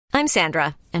I'm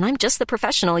Sandra, and I'm just the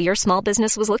professional your small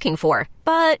business was looking for.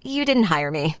 But you didn't hire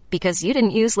me because you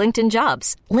didn't use LinkedIn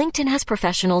Jobs. LinkedIn has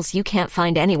professionals you can't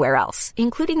find anywhere else,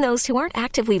 including those who aren't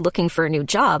actively looking for a new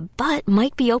job, but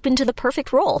might be open to the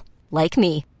perfect role, like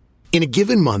me. In a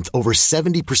given month, over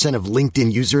 70% of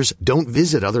LinkedIn users don't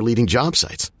visit other leading job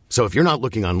sites. So if you're not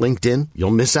looking on LinkedIn,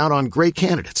 you'll miss out on great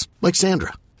candidates like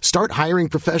Sandra. Start hiring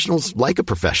professionals like a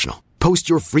professional. Post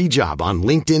your free job on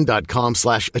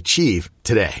linkedin.com/achieve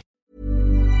today.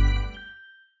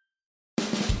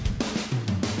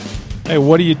 Hey,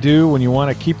 what do you do when you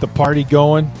want to keep the party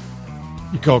going?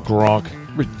 You call Gronk.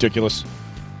 Ridiculous.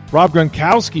 Rob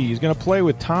Gronkowski is going to play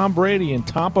with Tom Brady in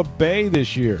Tampa Bay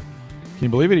this year. Can you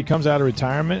believe it? He comes out of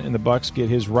retirement, and the Bucs get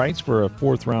his rights for a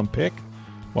fourth-round pick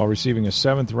while receiving a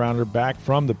seventh-rounder back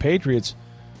from the Patriots.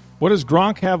 What does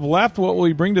Gronk have left? What will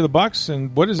he bring to the Bucs?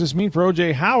 And what does this mean for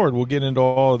O.J. Howard? We'll get into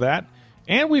all of that.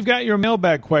 And we've got your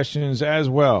mailbag questions as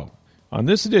well on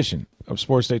this edition of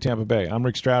Sports Day Tampa Bay. I'm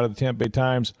Rick Stroud of the Tampa Bay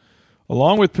Times,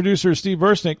 along with producer Steve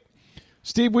Versnick.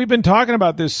 Steve, we've been talking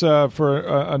about this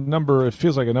for it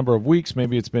feels like a number of weeks.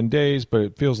 Maybe it's been days, but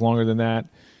it feels longer than that.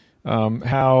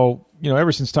 How,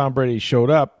 ever since Tom Brady showed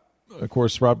up, of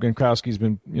course, Rob Gronkowski's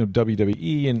been,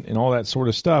 WWE and all that sort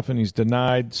of stuff, and he's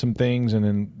denied some things. And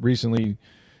then recently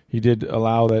he did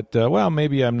allow that,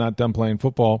 maybe I'm not done playing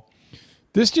football.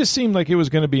 This just seemed like it was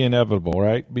going to be inevitable,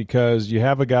 right? Because you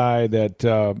have a guy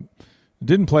that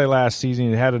didn't play last season.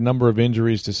 He had a number of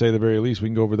injuries, to say the very least. We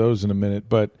can go over those in a minute.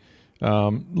 But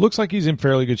looks like he's in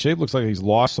fairly good shape. Looks like he's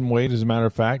lost some weight, as a matter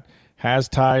of fact. Has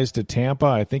ties to Tampa.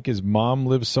 I think his mom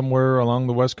lives somewhere along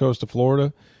the west coast of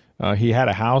Florida. He had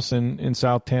a house in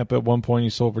South Tampa at one point. He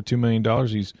sold for $2 million.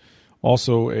 He's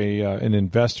also an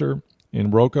investor in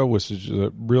Rocca, which is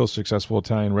a real successful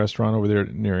Italian restaurant over there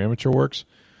near Amateur Works.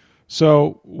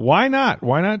 So why not?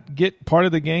 Why not get part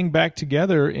of the gang back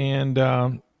together?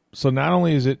 And so not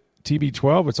only is it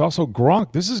TB12, it's also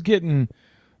Gronk. This is getting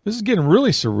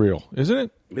really surreal, isn't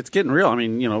it? It's getting real. I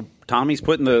mean, Tommy's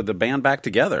putting the band back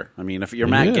together. I mean, if you're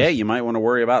Matt Gay, you might want to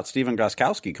worry about Stephen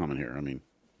Gostkowski coming here. I mean.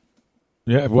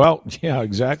 Yeah, well, yeah,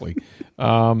 exactly.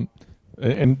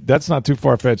 And that's not too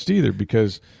far-fetched either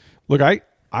because, look, I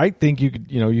think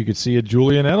you could see a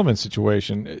Julian Edelman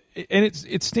situation. And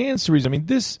it stands to reason. I mean,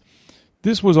 this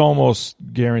was almost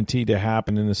guaranteed to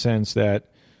happen in the sense that,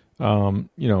 if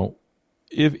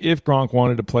Gronk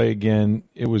wanted to play again,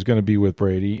 it was going to be with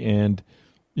Brady. And,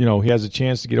 he has a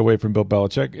chance to get away from Bill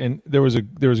Belichick. And there was a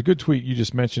good tweet you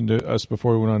just mentioned to us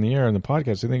before we went on the air on the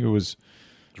podcast. I think it was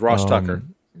Ross Tucker.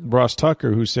 Ross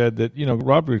Tucker, who said that,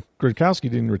 Rob Gronkowski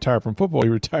didn't retire from football. He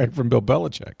retired from Bill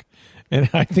Belichick. And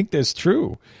I think that's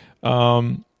true.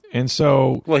 And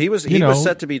so... Well, he was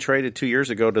set to be traded 2 years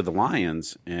ago to the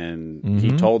Lions, and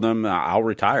he told them, I'll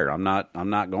retire. I'm not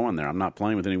going there. I'm not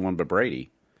playing with anyone but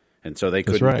Brady. And so they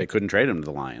couldn't trade him to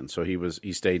the Lions. So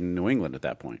he stayed in New England at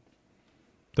that point.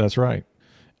 That's right.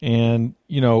 And,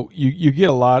 you get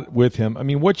a lot with him. I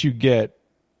mean, what you get,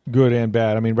 good and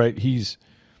bad. I mean, right, he is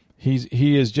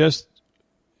just,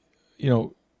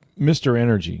 Mr.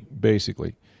 Energy,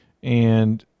 basically.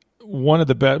 And one of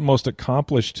the most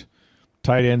accomplished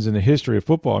tight ends in the history of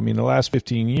football. I mean, the last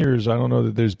 15 years, I don't know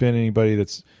that there's been anybody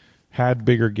that's had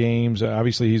bigger games.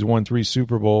 Obviously, he's won 3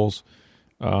 Super Bowls,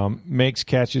 makes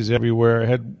catches everywhere. I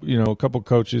had, a couple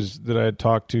coaches that I had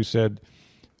talked to said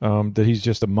that he's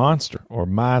just a monster, or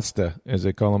monster, as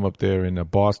they call him up there in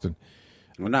Boston.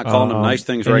 We're not calling him nice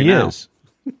things right now. Is.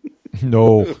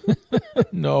 No.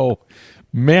 No.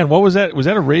 Man, what was that? Was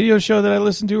that a radio show that I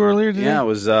listened to earlier today? Yeah, it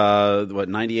was,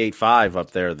 98.5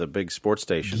 up there, the big sports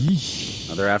station.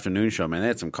 Their afternoon show, man. They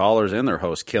had some callers and their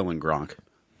host killing Gronk.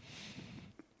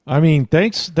 I mean,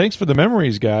 thanks for the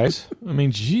memories, guys. I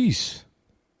mean, geez.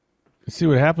 Let's see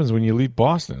what happens when you leave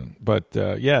Boston. But,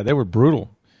 yeah, they were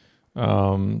brutal.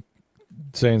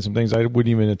 Saying some things I wouldn't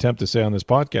even attempt to say on this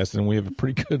podcast, and we have a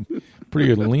pretty good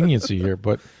leniency here.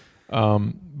 But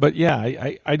yeah,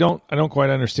 I don't quite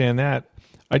understand that.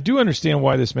 I do understand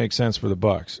why this makes sense for the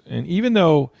Bucs. And even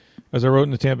though, as I wrote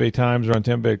in the Tampa Bay Times or on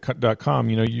TampaBay.com,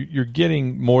 you're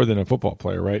getting more than a football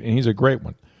player, right? And he's a great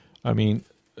one. I mean,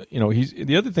 he's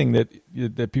the other thing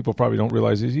that people probably don't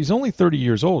realize is he's only 30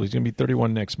 years old. He's going to be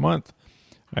 31 next month,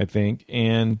 I think.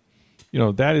 And,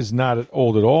 that is not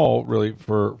old at all, really,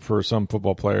 for some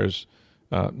football players.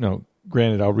 No,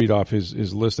 granted, I'll read off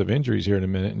his list of injuries here in a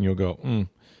minute, and you'll go, I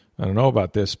don't know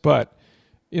about this. But,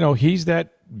 he's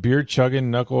that beer-chugging,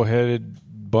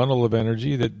 knuckle-headed bundle of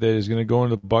energy that is going to go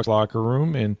into the Bucs locker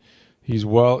room, and he's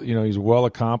well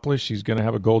accomplished. He's going to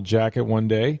have a gold jacket one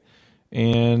day,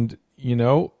 and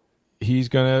he's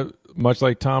going to, much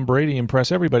like Tom Brady,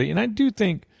 impress everybody. And I do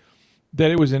think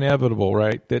that it was inevitable,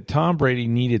 right? That Tom Brady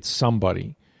needed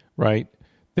somebody, right?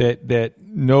 That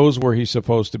knows where he's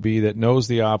supposed to be, that knows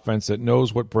the offense, that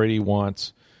knows what Brady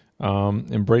wants,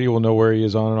 and Brady will know where he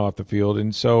is on and off the field.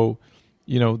 And so,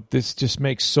 this just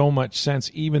makes so much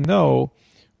sense, even though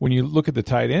when you look at the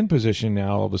tight end position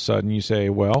now, all of a sudden you say,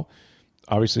 well,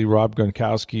 obviously Rob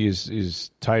Gronkowski is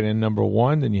tight end number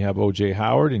one. Then you have O.J.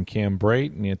 Howard and Cam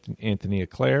Brate and Anthony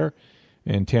Leclerc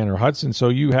and Tanner Hudson. So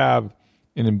you have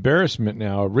an embarrassment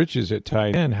now of riches at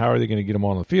tight end. How are they going to get them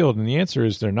on the field? And the answer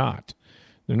is they're not.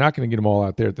 They're not going to get them all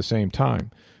out there at the same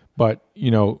time. But,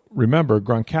 remember,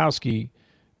 Gronkowski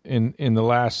in the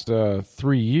last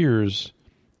 3 years,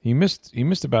 he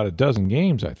missed about a dozen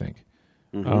games, I think.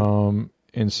 Mm-hmm.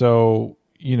 And so,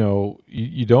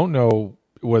 you don't know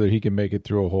whether he can make it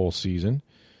through a whole season.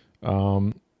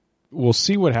 We'll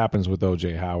see what happens with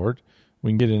O.J. Howard.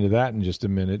 We can get into that in just a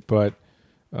minute. But,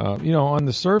 on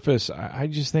the surface, I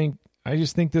just think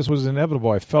this was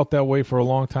inevitable. I felt that way for a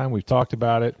long time. We've talked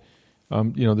about it.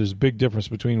 There's a big difference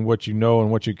between what you know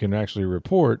and what you can actually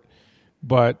report.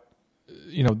 But,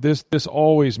 this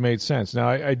always made sense. Now,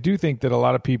 I do think that a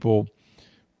lot of people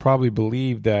probably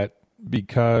believe that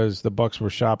because the Bucs were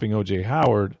shopping O.J.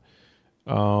 Howard,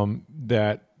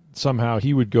 that somehow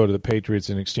he would go to the Patriots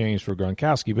in exchange for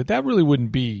Gronkowski. But that really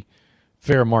wouldn't be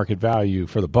fair market value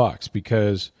for the Bucs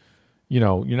because,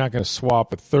 you're not going to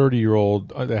swap a 30-year-old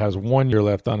that has 1 year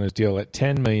left on his deal at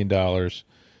 $10 million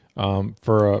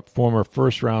for a former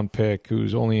first-round pick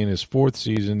who's only in his fourth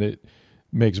season that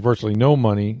makes virtually no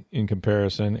money in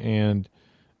comparison, and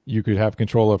you could have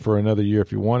control of for another year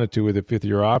if you wanted to with a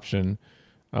fifth-year option.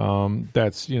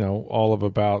 That's, all of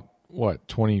about,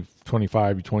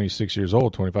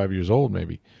 25 years old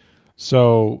maybe.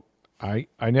 So I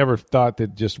never thought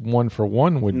that just one for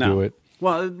one would do it.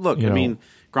 Well, look,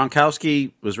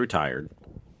 Gronkowski was retired.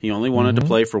 He only wanted to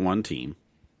play for one team.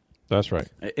 That's right.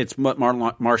 It's what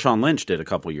Marshawn Lynch did a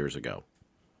couple years ago.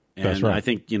 And that's right. I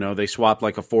think, they swapped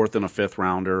like a fourth and a fifth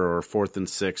rounder or a fourth and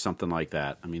sixth, something like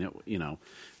that. I mean,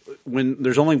 when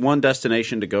there's only one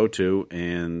destination to go to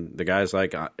and the guy's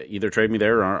like, either trade me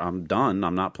there or I'm done,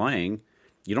 I'm not playing,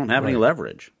 you don't have any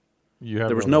leverage.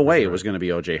 There was no way it was going to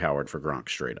be O.J. Howard for Gronk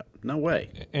straight up. No way.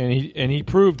 And he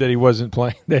proved that he wasn't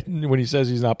playing. That when he says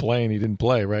he's not playing, he didn't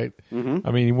play, right? Mm-hmm.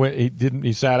 I mean,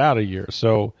 he sat out a year.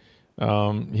 So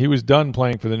he was done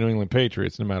playing for the New England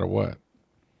Patriots no matter what.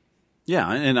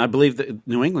 Yeah, and I believe that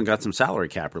New England got some salary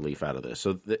cap relief out of this.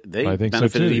 So they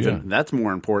benefited so too, even. Yeah. That's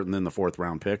more important than the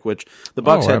fourth-round pick, which the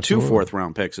Bucs had two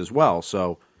fourth-round picks as well.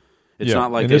 So it's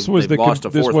not like they've lost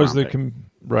a fourth-round pick.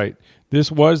 Right.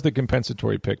 This was the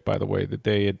compensatory pick, by the way, that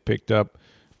they had picked up,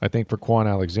 I think, for Quan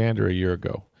Alexander a year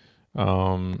ago.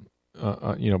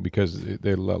 Because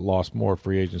they lost more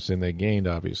free agents than they gained,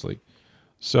 obviously.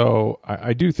 So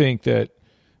I do think that,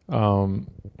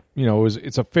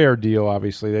 it's a fair deal,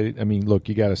 obviously. Look,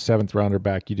 you got a seventh-rounder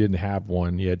back. You didn't have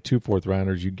one. You had two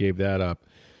fourth-rounders. You gave that up.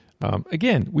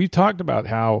 Again, we've talked about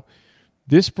how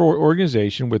this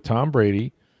organization with Tom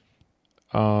Brady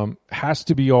has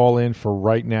to be all in for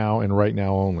right now and right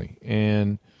now only.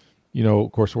 And,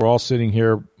 of course, we're all sitting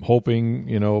here hoping,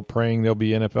 praying there'll be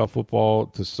NFL football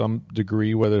to some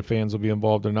degree, whether the fans will be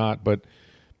involved or not. But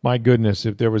my goodness,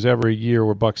 if there was ever a year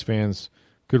where Bucs fans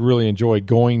could really enjoy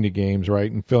going to games, right,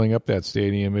 and filling up that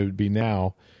stadium, it would be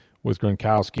now with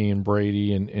Gronkowski and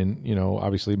Brady and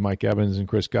obviously Mike Evans and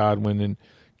Chris Godwin and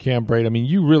Cam Brate. I mean,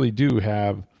 you really do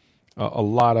have a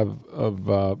lot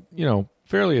of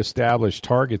fairly established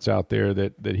targets out there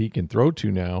that he can throw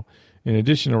to now, in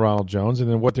addition to Ronald Jones, and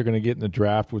then what they're going to get in the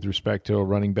draft with respect to a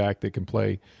running back that can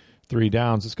play three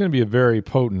downs. It's going to be a very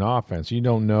potent offense. You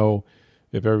don't know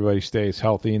if everybody stays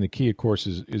healthy, and the key, of course,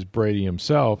 is Brady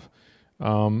himself.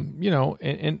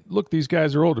 And look, these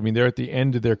guys are old. I mean, they're at the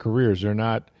end of their careers. They're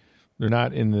not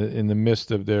in the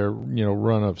midst of their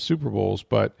run of Super Bowls,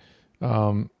 but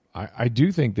I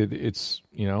do think that it's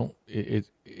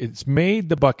it's made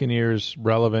the Buccaneers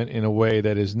relevant in a way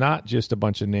that is not just a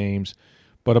bunch of names,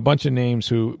 but a bunch of names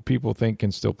who people think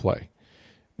can still play.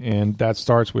 And that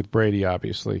starts with Brady,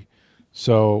 obviously.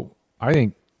 So I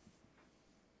think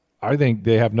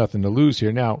they have nothing to lose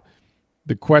here. Now,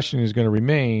 the question is going to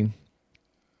remain,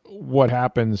 what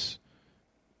happens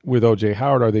with O.J.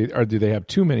 Howard? Do they have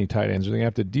too many tight ends? Are they going to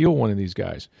have to deal one of these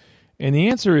guys? And the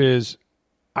answer is,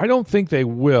 I don't think they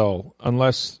will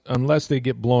unless they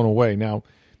get blown away. Now,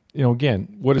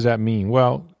 again, what does that mean?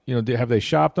 Well, have they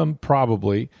shopped them?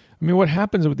 Probably. I mean, what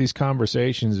happens with these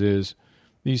conversations is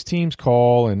these teams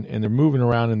call and they're moving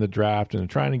around in the draft and they're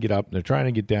trying to get up and they're trying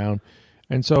to get down.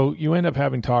 And so you end up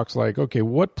having talks like, okay,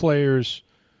 what players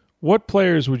what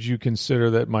players would you consider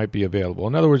that might be available?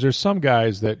 In other words, there's some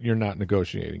guys that you're not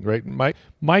negotiating, right?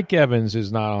 Mike Evans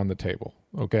is not on the table,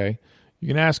 okay? You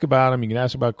can ask about him. You can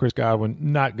ask about Chris Godwin.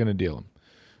 Not going to deal him,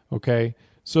 okay?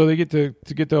 So they get to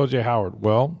O.J. Howard.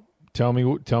 Well, tell me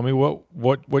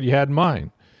what you had in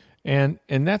mind. And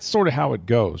that's sort of how it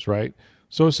goes, right?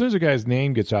 So as soon as a guy's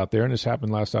name gets out there, and this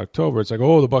happened last October, it's like,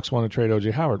 oh, the Bucs want to trade O.J.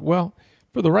 Howard. Well,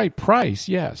 for the right price,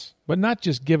 yes, but not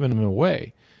just giving him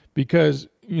away, because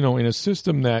in a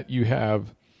system that you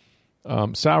have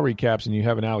salary caps and you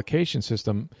have an allocation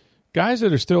system, guys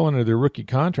that are still under their rookie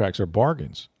contracts are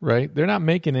bargains, right? They're not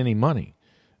making any money.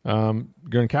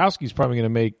 Gronkowski's probably going to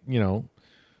make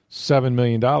 $7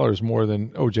 million more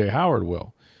than O.J. Howard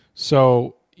will.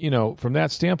 So from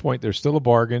that standpoint, they're still a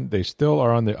bargain. They still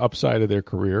are on the upside of their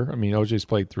career. I mean, O.J.'s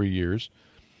played 3 years.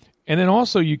 And then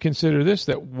also you consider this,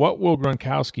 that what will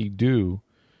Gronkowski do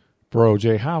for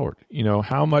O.J. Howard?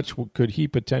 How much could he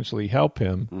potentially help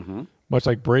him, much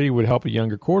like Brady would help a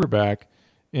younger quarterback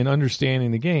in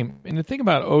understanding the game? And the thing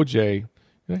about O.J.,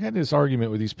 I had this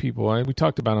argument with these people. We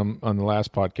talked about him on the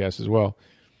last podcast as well.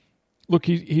 Look,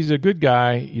 he's a good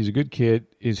guy. He's a good kid.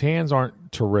 His hands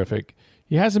aren't terrific.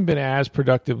 He hasn't been as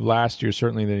productive last year,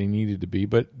 certainly, than he needed to be.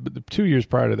 But the 2 years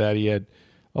prior to that, he had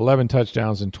 11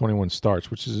 touchdowns and 21 starts,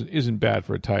 which isn't bad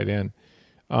for a tight end.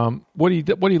 What he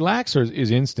lacks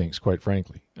is instincts, quite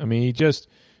frankly. I mean, he just,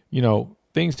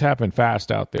 things happen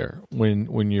fast out there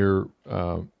when you're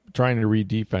trying to read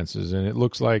defenses, and it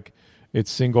looks like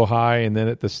it's single high, and then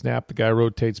at the snap, the guy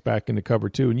rotates back into cover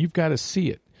two, and you've got to see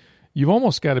it. You've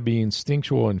almost got to be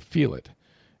instinctual and feel it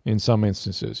in some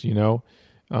instances,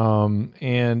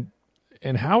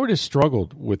 And Howard has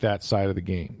struggled with that side of the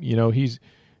game.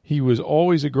 He was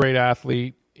always a great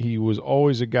athlete. He was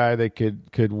always a guy that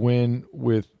could win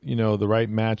with the right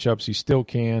matchups. He still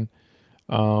can,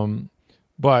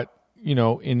 but in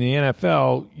the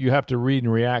NFL, you have to read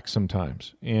and react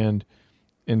sometimes. And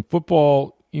in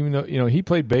football, even though he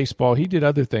played baseball, he did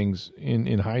other things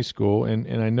in high school.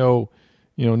 And I know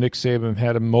Nick Saban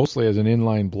had him mostly as an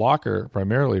inline blocker,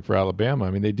 primarily for Alabama.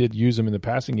 I mean, they did use him in the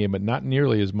passing game, but not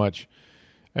nearly as much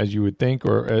as you would think,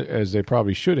 or as they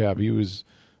probably should have. He was,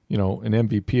 an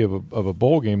MVP of a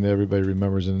bowl game that everybody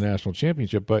remembers in the national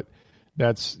championship. But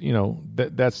that's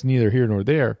that's neither here nor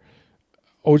there.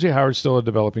 O.J. Howard's still a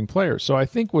developing player, so I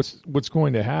think what's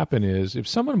going to happen is if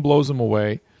someone blows him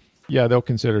away, yeah, they'll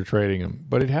consider trading him.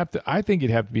 But I think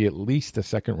it'd have to be at least a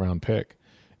second-round pick.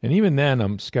 And even then,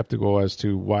 I'm skeptical as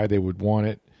to why they would want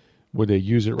it. Would they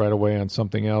use it right away on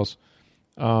something else?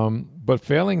 But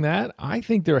failing that, I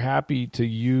think they're happy to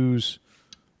use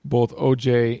both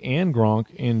O.J. and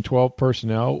Gronk in 12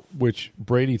 personnel, which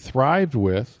Brady thrived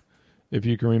with. If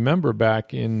you can remember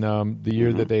back in the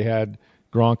year that they had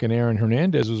Gronk and Aaron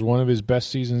Hernandez, was one of his best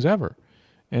seasons ever.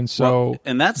 And so,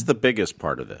 and that's the biggest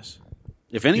part of this.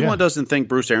 If anyone doesn't think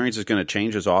Bruce Arians is going to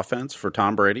change his offense for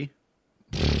Tom Brady,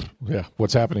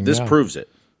 what's happening this now? Proves it.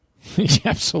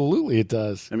 Absolutely, it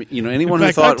does. I mean, anyone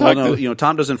who thought,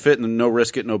 Tom doesn't fit in the no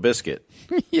risk it, no biscuit.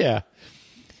 Yeah.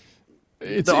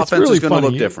 The offense is going to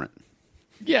look different.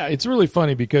 Yeah, it's really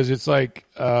funny because it's like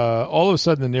all of a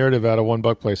sudden the narrative out of One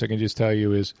Buck Place, I can just tell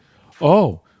you, is,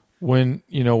 when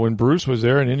Bruce was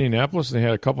there in Indianapolis and they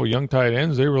had a couple young tight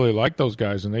ends, they really liked those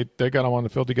guys and they got them on the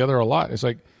field together a lot. It's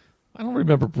like, I don't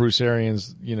remember Bruce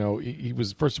Arians. He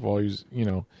was, first of all, he was,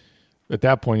 at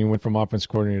that point he went from offense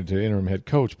coordinator to interim head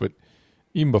coach. But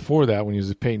even before that, when he was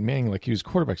at Peyton Manning, like he was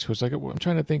quarterback coach, like I'm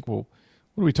trying to think, well,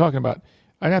 what are we talking about?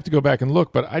 I'd have to go back and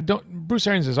look, but Bruce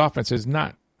Arians' offense is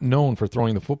not known for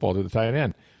throwing the football to the tight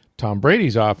end. Tom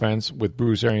Brady's offense, with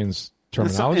Bruce Arians'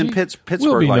 terminology, and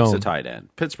Pittsburgh likes the tight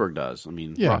end. Pittsburgh does. I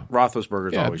mean,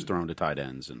 Roethlisberger's always thrown to tight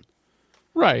ends.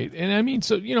 Right. And I mean,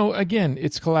 so, again,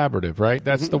 it's collaborative, right?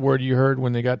 That's the word you heard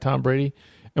when they got Tom Brady.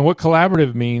 And what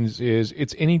collaborative means is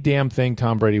it's any damn thing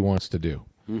Tom Brady wants to do.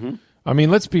 Mm-hmm. I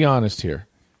mean, let's be honest here,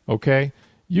 okay?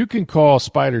 You can call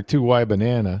Spider 2Y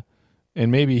Banana, and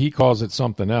maybe he calls it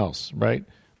something else, right?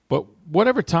 But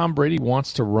whatever Tom Brady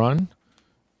wants to run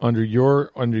under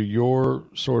your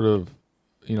sort of,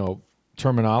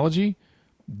 terminology,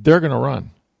 they're going to run.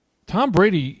 Tom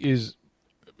Brady is,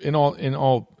 in all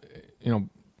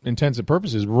intents and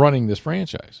purposes, running this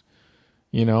franchise.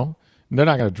 They're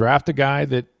not going to draft a guy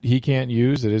that he can't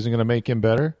use, that isn't going to make him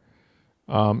better.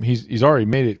 He's already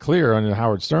made it clear on the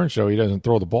Howard Stern show he doesn't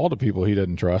throw the ball to people he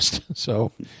doesn't trust.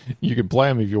 So you can play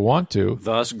him if you want to.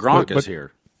 Thus, Gronk is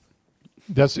here.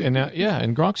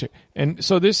 And Gronk's here. And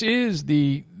so this is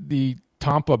the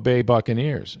Tampa Bay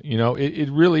Buccaneers. It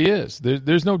really is.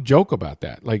 There's no joke about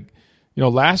that. Like,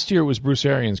 last year it was Bruce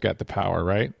Arians got the power,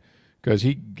 right? because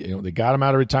they got him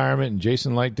out of retirement, and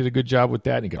Jason Licht did a good job with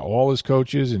that, and he got all his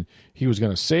coaches, and he was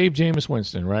going to save Jameis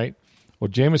Winston, right? Well,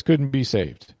 Jameis couldn't be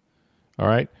saved, all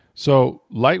right? So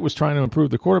Licht was trying to improve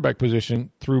the quarterback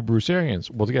position through Bruce Arians.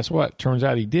 Well, guess what? Turns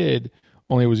out he did,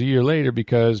 only it was a year later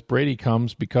because Brady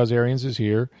comes because Arians is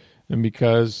here and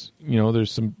because,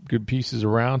 there's some good pieces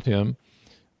around him.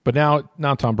 But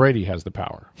now Tom Brady has the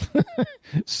power.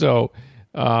 So,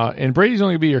 and Brady's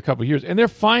only going to be here a couple of years, and they're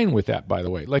fine with that, by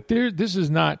the way. Like, this is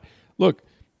not – look,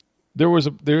 there was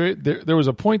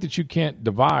a point that you can't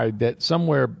divide that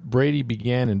somewhere Brady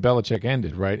began and Belichick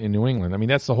ended, right, in New England. I mean,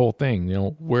 that's the whole thing,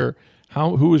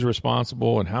 who was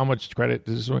responsible and how much credit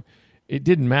does this one. It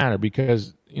didn't matter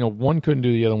because, one couldn't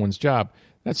do the other one's job.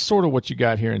 That's sort of what you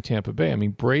got here in Tampa Bay. I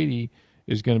mean, Brady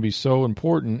is going to be so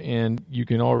important, and you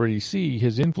can already see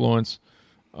his influence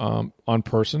on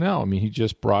personnel. I mean, he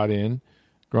just brought in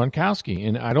Gronkowski,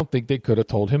 and I don't think they could have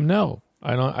told him no.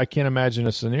 I can't imagine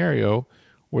a scenario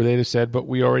where they'd have said, but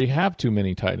we already have too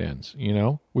many tight ends,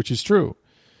 which is true.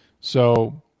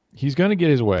 So he's going to get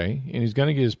his way, and he's going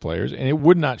to get his players, and it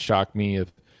would not shock me if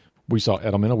we saw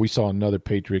Edelman or we saw another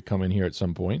Patriot come in here at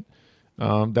some point.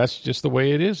 That's just the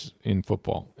way it is in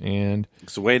football, and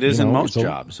it's the way it is in most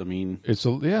jobs. I mean, people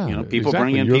exactly.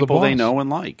 bring in people they know and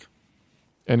like.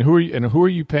 And who are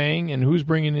you paying, and who's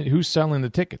bringing in, who's selling the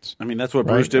tickets? I mean, that's what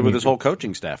Bruce did with his whole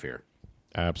coaching staff here.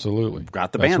 Absolutely,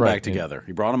 got the band back together.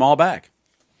 He brought them all back.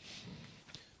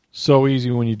 So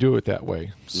easy when you do it that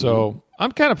way. So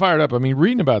I'm kind of fired up. I mean,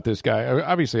 reading about this guy,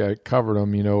 obviously I covered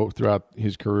him, throughout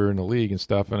his career in the league and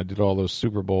stuff, and I did all those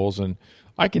Super Bowls, and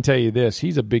I can tell you this: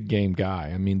 he's a big game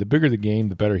guy. I mean, the bigger the game,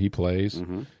 the better he plays.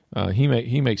 He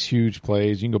makes huge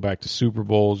plays. You can go back to Super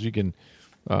Bowls. You can,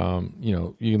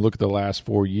 you can look at the last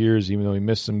 4 years, even though he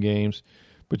missed some games.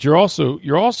 But you're also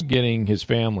getting his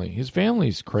family. His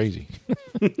family's crazy,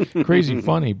 crazy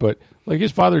funny. But like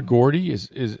his father, Gordy, is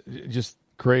just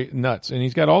nuts, and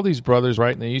he's got all these brothers,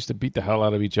 right? And they used to beat the hell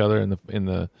out of each other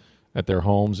at their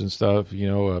homes and stuff.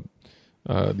 The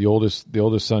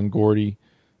oldest son, Gordy,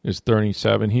 is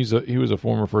 37. He was a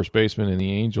former first baseman in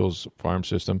the Angels farm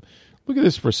system. Look at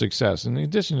this for success. In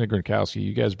addition to Gronkowski,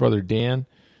 you guys' brother Dan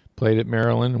played at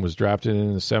Maryland and was drafted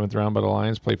in the 7th round by the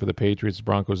Lions, played for the Patriots, the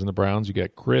Broncos, and the Browns. You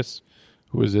got Chris,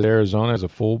 who was at Arizona as a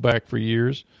fullback for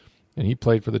years, and he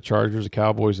played for the Chargers, the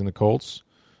Cowboys, and the Colts,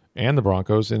 and the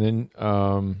Broncos. And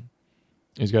then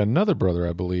he's got another brother,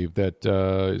 I believe, that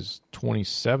is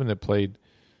 27 that played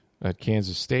at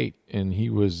Kansas State, and he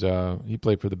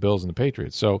played for the Bills and the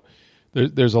Patriots. So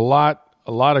there's a lot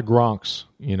of Gronks,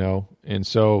 and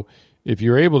so if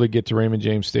you're able to get to Raymond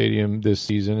James Stadium this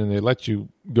season and they let you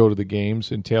go to the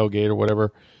games and tailgate or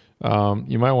whatever,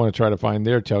 you might want to try to find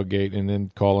their tailgate and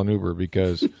then call an Uber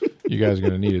because you guys are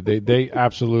going to need it. They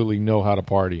absolutely know how to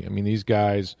party. I mean, these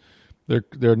guys,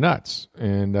 they're nuts,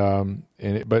 and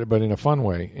but in a fun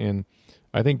way. And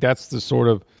I think that's the sort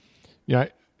of,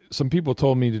 some people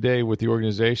told me today with the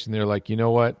organization, they're like, you know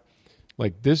what,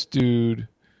 like this dude.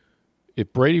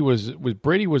 If Brady was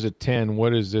a 10,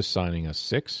 what is this signing? A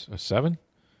 6, a 7?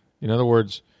 In other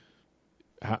words,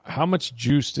 how much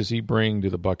juice does he bring to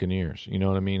the Buccaneers? You know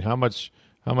what I mean? How much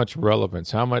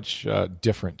relevance? How much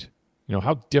different?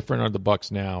 How different are the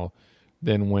Bucs now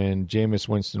than when Jameis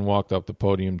Winston walked up the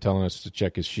podium telling us to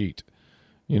check his sheet?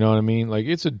 You know what I mean? Like,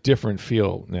 it's a different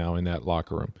feel now in that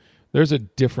locker room. There's a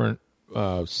different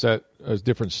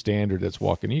different standard that's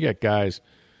walking. You got guys.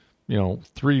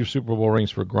 3 Super Bowl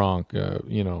rings for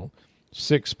Gronk,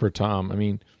 6 per Tom. I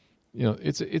mean,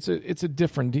 it's a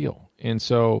different deal. And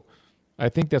so I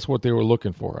think that's what they were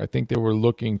looking for. I think they were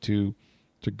looking to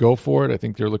go for it. I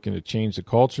think they're looking to change the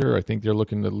culture. I think they're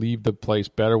looking to leave the place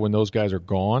better when those guys are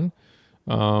gone,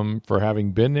 for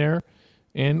having been there.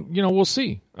 And, we'll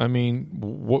see. I mean,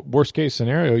 worst case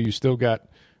scenario, you still got,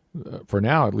 for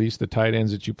now at least, the tight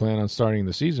ends that you plan on starting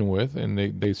the season with, and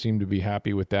they seem to be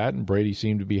happy with that, and Brady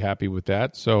seemed to be happy with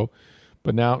that. So,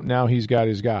 but now he's got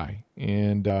his guy,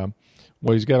 and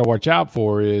what he's got to watch out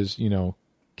for is,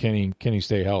 can he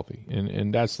stay healthy,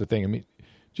 and that's the thing. I mean,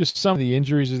 just some of the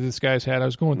injuries that this guy's had. I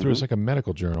was going through it's like a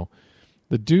medical journal.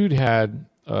 The dude had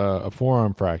a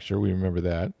forearm fracture. We remember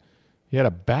that. He had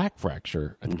a back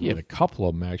fracture. I think he had a couple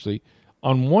of them actually.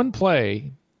 On one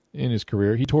play in his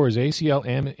career, he tore his ACL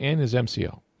and his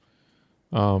MCL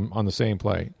on the same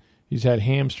play. He's had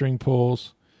hamstring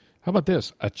pulls. How about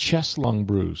this? A chest lung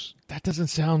bruise. That doesn't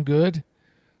sound good.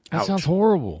 That sounds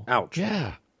horrible. Ouch.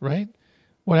 Yeah, right?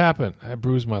 What happened? I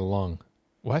bruised my lung.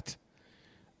 What?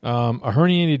 A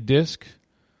herniated disc,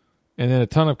 and then a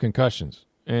ton of concussions.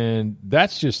 And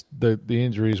that's just the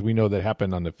injuries we know that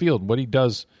happened on the field. What he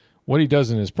does what he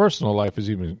does in his personal life is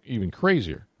even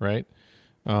crazier, right?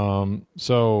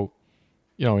 So,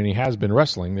 and he has been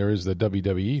wrestling. There is the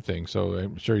WWE thing, so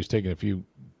I'm sure he's taken a few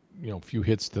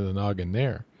hits to the noggin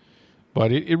there.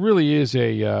 But it really is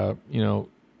a,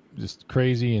 just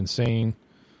crazy, insane,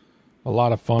 a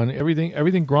lot of fun.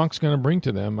 Everything Gronk's going to bring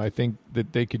to them, I think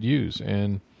that they could use.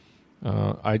 And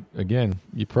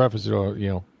you preface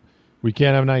it, we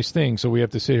can't have nice things, so we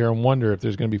have to sit here and wonder if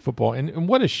there's going to be football. And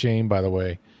what a shame, by the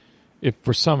way, if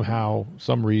for some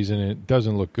reason, it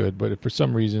doesn't look good, but if for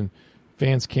some reason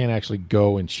fans can't actually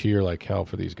go and cheer like hell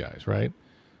for these guys, right?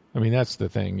 I mean, that's the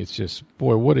thing. It's just,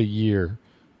 boy, what a year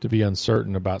to be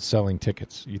uncertain about selling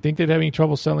tickets. You think they'd have any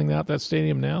trouble selling out that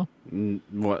stadium now?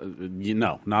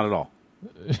 No, not at all.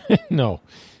 No,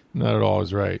 not at all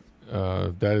is right.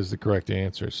 That is the correct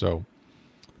answer. So,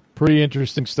 pretty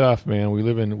interesting stuff, man. We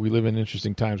live in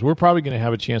interesting times. We're probably going to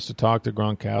have a chance to talk to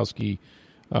Gronkowski.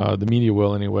 The media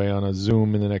will anyway on a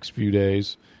Zoom in the next few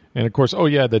days. And of course,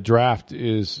 the draft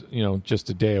is just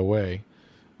a day away.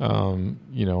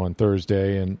 On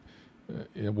Thursday, and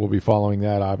we'll be following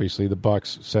that. Obviously, the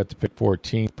Bucks set to pick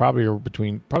 14th, probably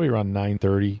around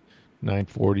 9:30,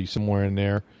 9:40, somewhere in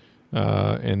there.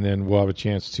 And then we'll have a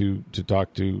chance to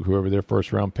talk to whoever their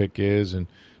first round pick is, and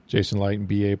Jason Light and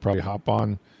BA probably hop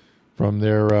on from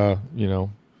their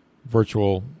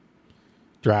virtual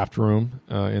draft room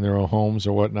in their own homes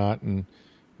or whatnot, and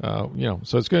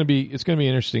so it's going to be an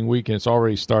interesting week, and it's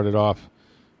already started off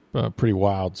pretty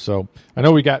wild. So I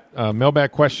know we got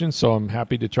mailbag questions, so I'm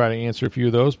happy to try to answer a few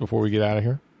of those before we get out of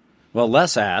here. Well,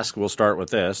 Les asked, we'll start with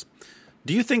this.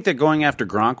 Do you think that going after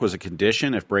Gronk was a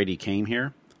condition if Brady came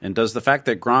here? And does the fact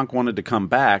that Gronk wanted to come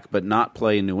back but not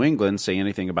play in New England say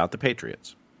anything about the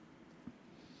Patriots?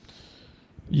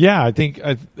 Yeah, I think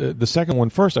the second one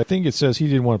first. I think it says he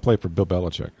didn't want to play for Bill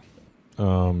Belichick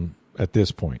at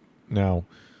this point. Now,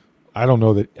 I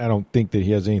don't think that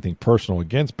he has anything personal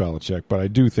against Belichick, but I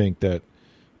do think that,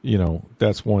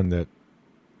 that's one that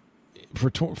for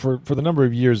the number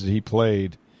of years that he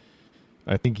played,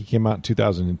 I think he came out in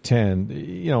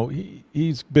 2010.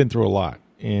 He's been through a lot,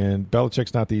 and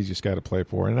Belichick's not the easiest guy to play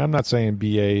for. And I'm not saying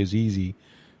BA is easy,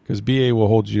 because BA will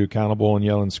hold you accountable and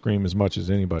yell and scream as much as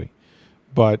anybody.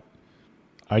 But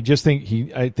I just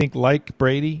think like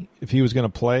Brady, if he was going to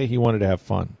play, he wanted to have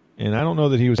fun, and I don't know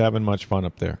that he was having much fun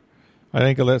up there. I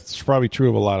think that's probably true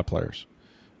of a lot of players.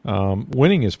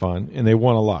 Winning is fun, and they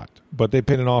won a lot, but they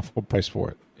paid an awful price for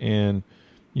it. And,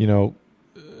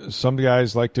 some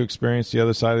guys like to experience the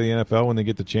other side of the NFL when they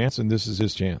get the chance, and this is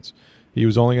his chance. He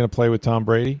was only going to play with Tom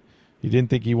Brady. He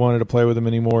didn't think he wanted to play with him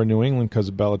anymore in New England because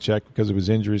of Belichick, because of his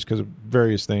injuries, because of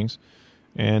various things.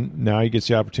 And now he gets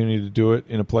the opportunity to do it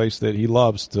in a place that he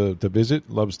loves to visit,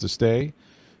 loves to stay,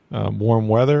 warm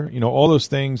weather, all those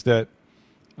things that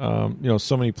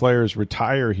so many players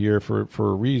retire here for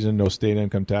a reason, no state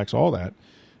income tax, all that.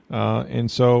 And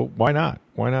so why not?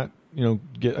 Why not,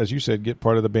 get, as you said, get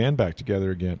part of the band back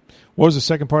together again? What was the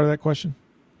second part of that question?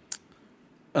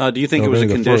 Do you think it was a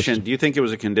condition? Do you think it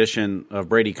was a condition of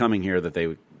Brady coming here that they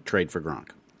would trade for Gronk?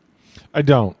 I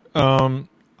don't.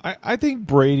 I think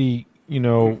Brady,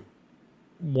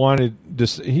 wanted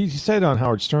this. He said on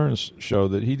Howard Stern's show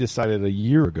that he decided a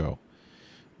year ago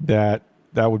that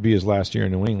would be his last year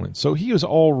in New England. So he was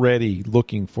already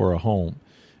looking for a home,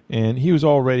 and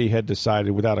he had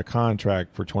decided without a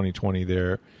contract for 2020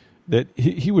 there that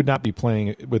he would not be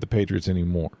playing with the Patriots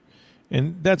anymore.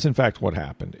 And that's in fact what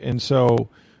happened. And so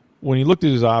when he looked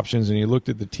at his options and he looked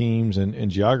at the teams, and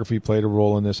geography played a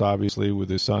role in this, obviously, with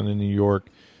his son in New York,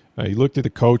 he looked at the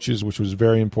coaches, which was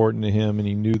very important to him, and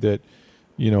he knew that,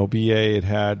 BA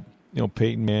had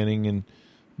Peyton Manning and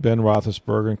Ben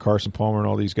Roethlisberger and Carson Palmer and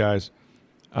all these guys.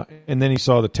 And then he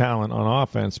saw the talent on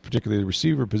offense, particularly the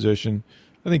receiver position.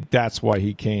 I think that's why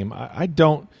he came. I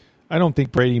don't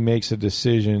think Brady makes a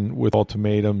decision with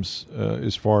ultimatums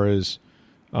as far as,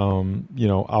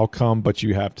 I'll come, but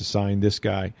you have to sign this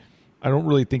guy. I don't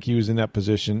really think he was in that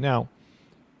position. Now,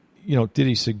 did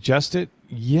he suggest it?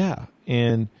 Yeah.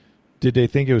 And did they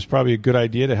think it was probably a good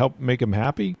idea to help make him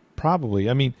happy? Probably.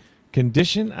 I mean,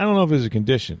 condition? I don't know if it was a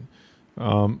condition.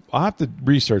 I'll have to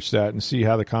research that and see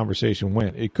how the conversation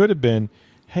went. It could have been,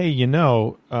 hey,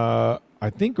 I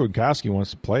think Gronkowski wants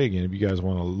to play again if you guys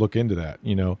want to look into that.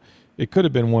 It could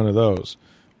have been one of those.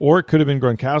 Or it could have been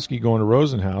Gronkowski going to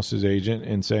Rosenhaus, his agent,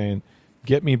 and saying,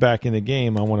 get me back in the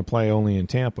game. I want to play only in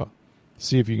Tampa.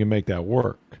 See if you can make that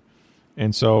work.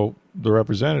 And so the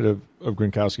representative of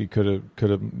Gronkowski could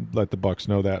have let the Bucs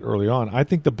know that early on. I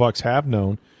think the Bucs have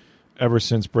known ever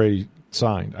since Brady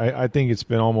signed. I think it's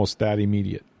been almost that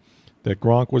immediate that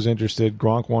Gronk was interested.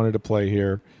 Gronk wanted to play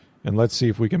here, and let's see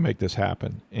if we can make this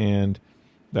happen. And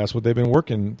that's what they've been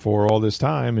working for all this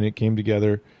time, and it came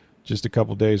together just a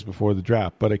couple days before the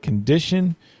draft. But a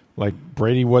condition like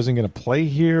Brady wasn't going to play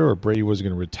here or Brady wasn't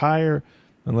going to retire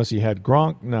unless he had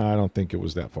Gronk, no, I don't think it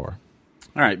was that far.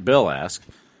 All right, Bill asks,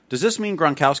 does this mean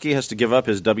Gronkowski has to give up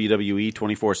his WWE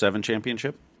 24/7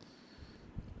 championship?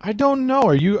 I don't know.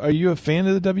 Are you a fan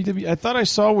of the WWE? I thought I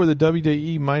saw where the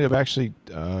WWE might have actually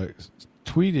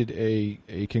tweeted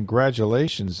a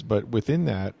congratulations, but within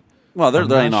that, well, they're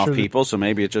laying off people, so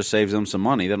maybe it just saves them some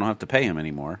money. They don't have to pay him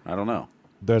anymore. I don't know.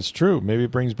 That's true. Maybe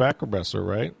it brings back a wrestler,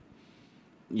 right?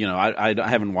 You know, I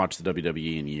haven't watched the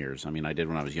WWE in years. I mean, I did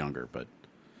when I was younger, but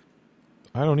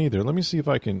I don't either. Let me see if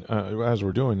I can. As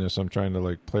we're doing this, I'm trying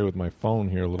to play with my phone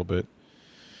here a little bit.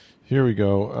 Here we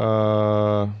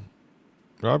go.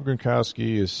 Rob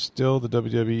Gronkowski is still the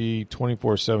WWE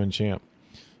 24/7 champ,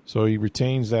 so he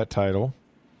retains that title.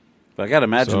 But I got to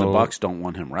imagine the Bucs don't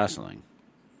want him wrestling.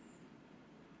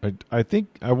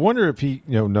 I wonder if he,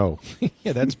 no.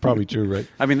 Yeah, that's probably true, right?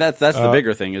 I mean, that's the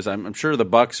bigger thing is I'm sure the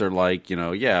Bucs are like,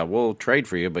 yeah, we'll trade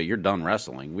for you, but you're done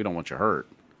wrestling. We don't want you hurt.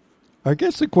 I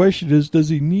guess the question is, does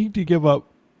he need to give up?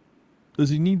 Does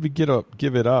he need to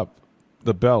give it up,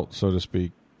 the belt, so to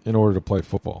speak, in order to play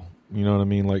football? You know what I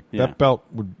mean? That belt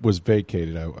was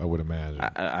vacated. I would imagine.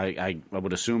 I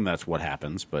would assume that's what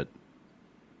happens, but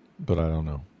I don't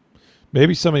know.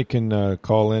 Maybe somebody can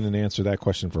call in and answer that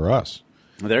question for us.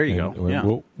 There you go.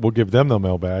 Yeah. We'll give them the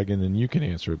mailbag, and then you can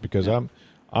answer it because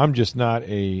I'm just not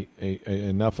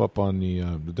enough up on the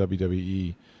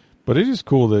WWE. But it is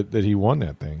cool that he won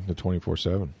that thing, the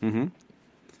 24/7. Mm-hmm.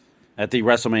 At the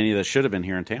WrestleMania that should have been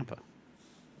here in Tampa.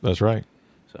 That's right.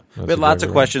 So we had lots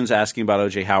of questions asking about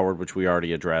O.J. Howard, which we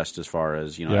already addressed as far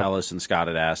as, Ellis and Scott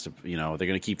had asked, if, they're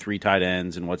going to keep 3 tight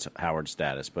ends and what's Howard's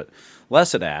status. But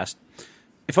Les had asked,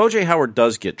 if O.J. Howard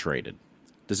does get traded,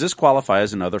 does this qualify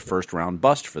as another first-round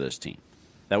bust for this team?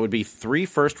 That would be 3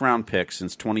 first-round picks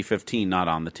since 2015 not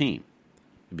on the team.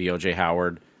 It would be O.J.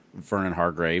 Howard, Vernon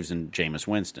Hargreaves, and Jameis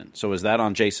Winston. So is that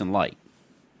on Jason Light?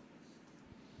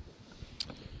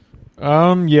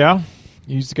 Yeah.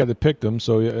 He's got to pick them,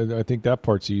 so I think that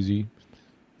part's easy. As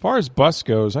far as bust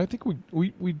goes, I think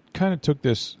we kind of took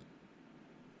this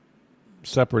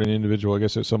separate and individual, I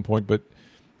guess, at some point. But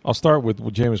I'll start with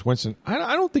Jameis Winston.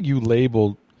 I don't think you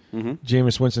labeled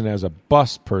Jameis Winston as a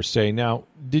bust per se. Now,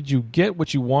 did you get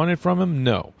what you wanted from him?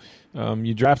 No.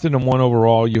 You drafted him 1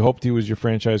 overall. You hoped he was your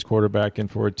franchise quarterback,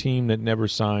 and for a team that never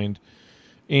signed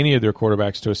any of their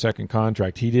quarterbacks to a second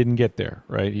contract, he didn't get there,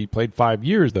 right? He played 5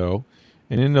 years, though.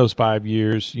 And in those 5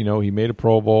 years, he made a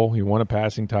Pro Bowl. He won a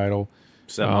passing title.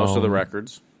 Set most of the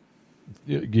records.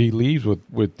 He leaves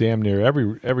with damn near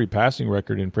every passing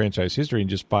record in franchise history in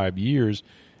just 5 years.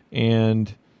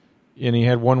 And he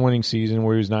had 1 winning season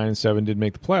where he was 9-7, didn't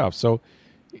make the playoffs. So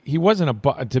he wasn't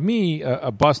to me,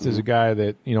 a bust is a guy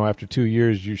that, after 2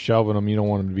 years, you're shelving him. You don't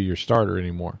want him to be your starter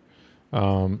anymore.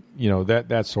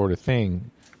 That sort of thing.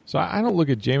 So I don't look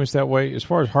at Jameis that way. As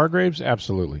far as Hargreaves,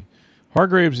 absolutely.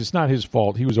 Hargreaves, it's not his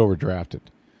fault. He was overdrafted.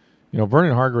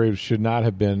 Vernon Hargreaves should not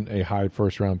have been a high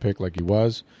first-round pick like he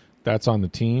was. That's on the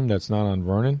team. That's not on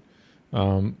Vernon.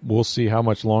 We'll see how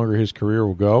much longer his career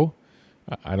will go.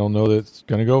 I don't know that it's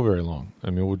going to go very long.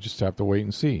 I mean, we'll just have to wait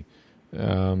and see.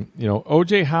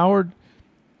 O.J. Howard,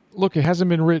 look, it hasn't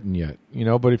been written yet.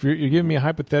 But if you're giving me a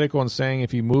hypothetical and saying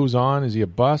if he moves on, is he a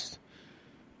bust?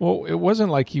 Well, it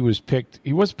wasn't like he was picked.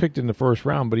 He was picked in the first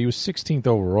round, but he was 16th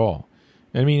overall.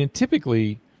 I mean,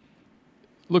 typically,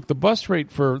 look, the bust rate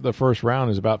for the first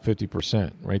round is about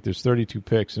 50%, right? There's 32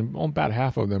 picks, and about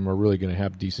half of them are really going to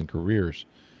have decent careers.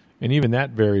 And even that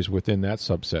varies within that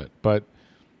subset. But,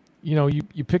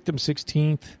 you picked him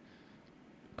 16th.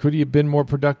 Could he have been more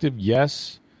productive?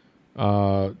 Yes.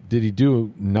 Did he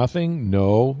do nothing?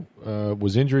 No.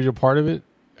 Was injury a part of it?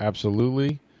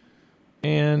 Absolutely.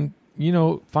 And,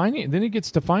 then it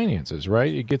gets to finances,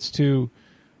 right? It gets to...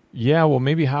 Yeah, well,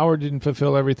 maybe Howard didn't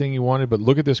fulfill everything he wanted, but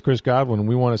look at this Chris Godwin, and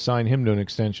we want to sign him to an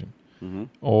extension. Mm-hmm.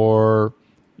 Or,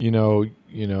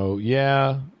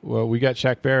 yeah, well, we got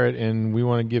Shaq Barrett, and we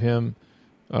want to give him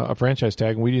a franchise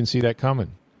tag, and we didn't see that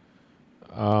coming.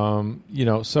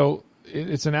 So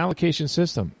it's an allocation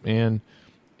system. And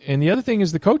the other thing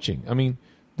is the coaching. I mean,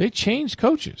 they changed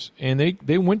coaches, and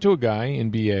they went to a guy in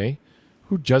BA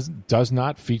who just does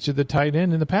not feature the tight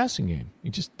end in the passing game. He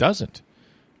just doesn't.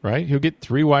 Right? He'll get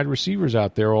 3 wide receivers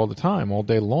out there all the time, all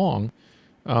day long,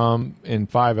 and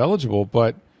 5 eligible,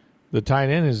 but the tight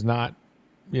end is not,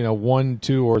 1,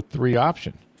 2, or 3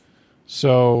 option.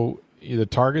 So the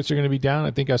targets are going to be down.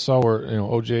 I think I saw where,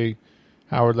 O.J.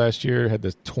 Howard last year had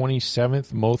the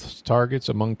 27th most targets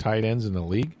among tight ends in the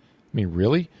league. mean,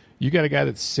 really? You got a guy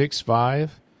that's 6'5",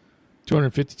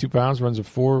 252 pounds, runs a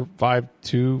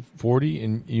 4.52 40,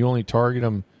 and you only target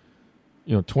him.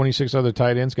 26 other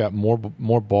tight ends got more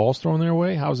balls thrown their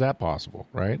way. How is that possible?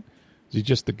 Right? Is he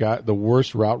just the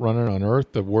worst route runner on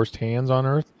earth, the worst hands on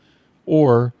earth,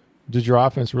 or did your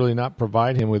offense really not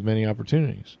provide him with many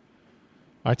opportunities?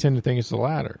 I tend to think it's the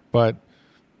latter. But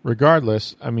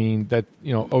regardless, I mean that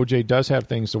OJ does have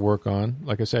things to work on.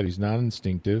 Like I said, he's not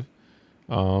instinctive.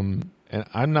 And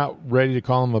I'm not ready to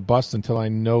call him a bust until I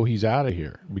know he's out of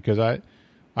here, because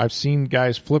I've seen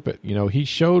guys flip it. He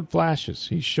showed flashes.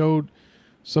 He showed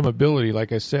some ability.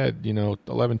 Like I said,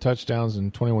 11 touchdowns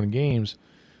in 21 games.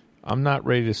 I'm not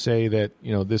ready to say that,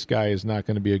 this guy is not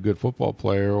going to be a good football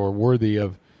player or worthy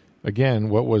of, again,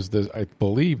 what was I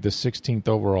believe the 16th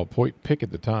overall pick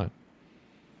at the time.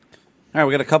 All right,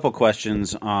 we got a couple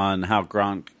questions on how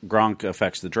Gronk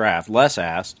affects the draft. Les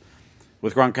asked,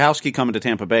 with Gronkowski coming to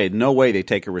Tampa Bay, no way they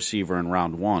take a receiver in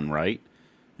round 1, right?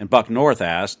 And Buck North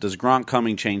asked, does Gronk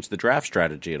coming change the draft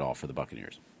strategy at all for the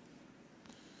Buccaneers?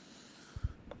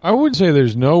 I wouldn't say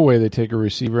there's no way they take a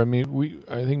receiver. I mean,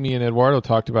 I think me and Eduardo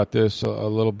talked about this a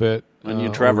little bit. And you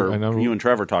and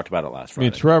Trevor talked about it last Friday. Me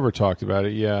and Trevor talked about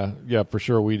it, yeah, for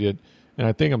sure we did. And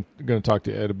I think I'm going to talk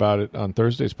to Ed about it on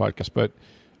Thursday's podcast. But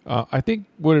I think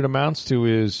what it amounts to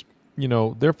is,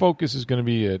 their focus is going to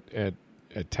be at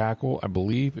tackle, I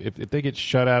believe. If they get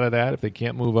shut out of that, if they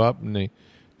can't move up and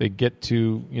they get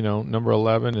to, number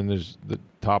 11 and there's the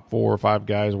top 4 or 5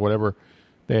 guys, whatever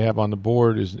they have on the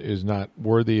board is not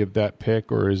worthy of that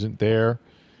pick or isn't there,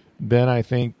 then I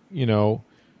think,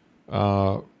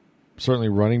 certainly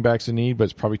running back's a need, but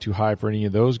it's probably too high for any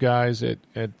of those guys at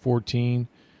 14.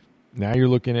 Now you're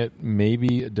looking at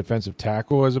maybe a defensive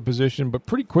tackle as a position, but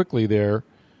pretty quickly there,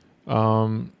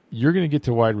 you're going to get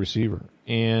to wide receiver.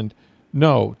 And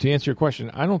no, to answer your question,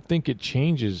 I don't think it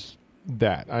changes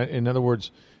that. In other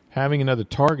words, having another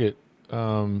target,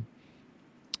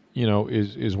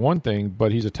 is one thing,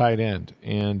 but he's a tight end.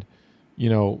 And,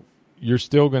 you're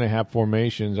still going to have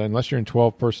formations, unless you're in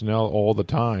 12 personnel all the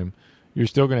time, you're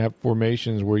still going to have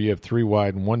formations where you have 3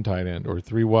 wide and 1 tight end, or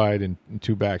 3 wide and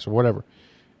 2 backs, or whatever.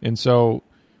 And so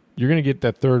you're going to get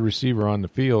that third receiver on the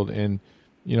field. And,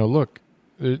 look,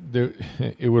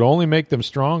 it would only make them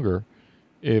stronger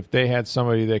if they had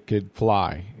somebody that could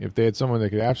fly, if they had someone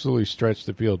that could absolutely stretch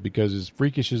the field, because as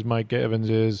freakish as Mike Evans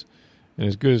is and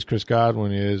as good as Chris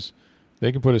Godwin is,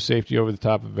 they can put a safety over the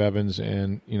top of Evans,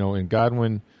 and, and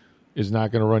Godwin is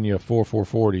not going to run you a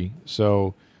 4.40.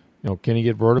 So, can he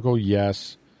get vertical?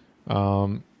 Yes.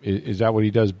 Is that what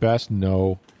he does best?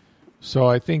 No. So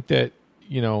I think that,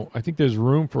 I think there's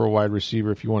room for a wide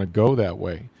receiver if you want to go that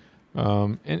way.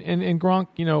 And Gronk,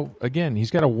 again, he's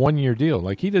got a 1-year deal.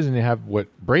 Like, he doesn't have what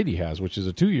Brady has, which is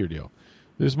a 2-year deal.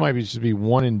 This might just be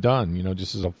one and done,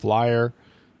 just as a flyer.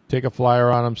 Take a flyer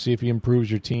on him, see if he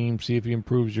improves your team, see if he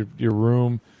improves your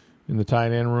room in the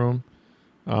tight end room.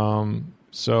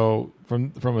 So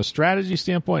from a strategy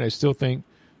standpoint, I still think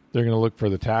they're going to look for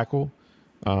the tackle.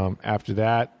 After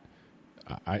that,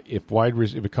 if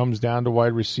it comes down to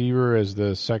wide receiver as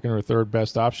the second or third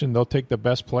best option, they'll take the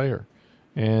best player.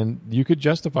 And you could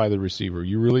justify the receiver.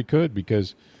 You really could,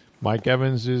 because Mike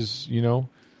Evans is,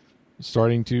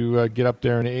 starting to get up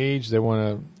there in age. They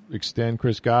want to extend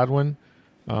Chris Godwin.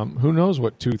 Who knows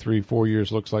what 2, 3, 4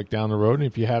 years looks like down the road. And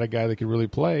if you had a guy that could really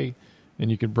play and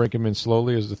you could break him in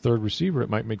slowly as the third receiver, it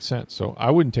might make sense. So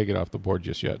I wouldn't take it off the board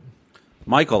just yet.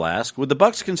 Michael asked, would the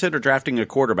Bucs consider drafting a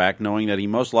quarterback knowing that he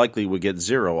most likely would get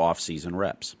 0 off-season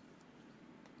reps?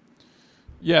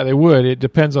 Yeah, they would. It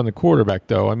depends on the quarterback,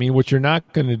 though. I mean, what you're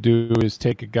not going to do is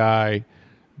take a guy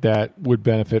that would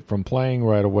benefit from playing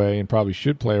right away and probably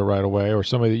should play right away, or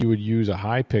somebody that you would use a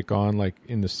high pick on, like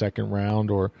in the second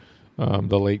round or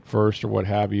the late first or what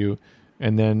have you,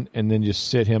 and then just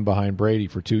sit him behind Brady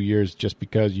for 2 years just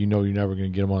because you're never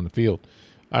going to get him on the field.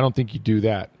 I don't think you do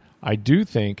that. I do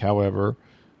think, however,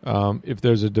 if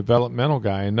there's a developmental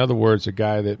guy, in other words, a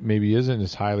guy that maybe isn't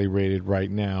as highly rated right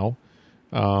now,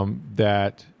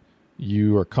 that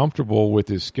you are comfortable with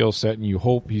his skill set and you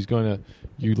hope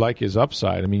you like his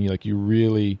upside. I mean, like, you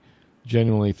really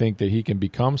genuinely think that he can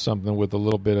become something with a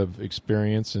little bit of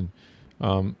experience, and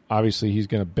obviously he's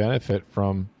going to benefit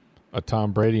from a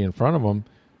Tom Brady in front of him.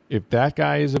 If that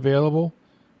guy is available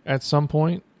at some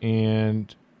point,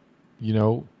 and,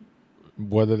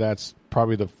 whether that's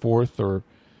probably the 4th or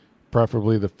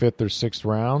preferably the 5th or 6th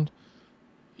round,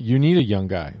 you need a young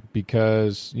guy,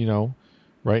 because,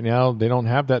 right now they don't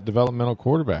have that developmental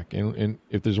quarterback. And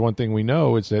if there's one thing we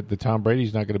know, it's that the Tom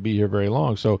Brady's not going to be here very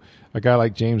long. So a guy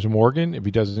like James Morgan, if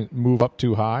he doesn't move up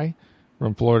too high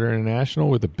from Florida International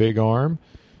with a big arm,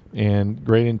 and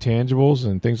great intangibles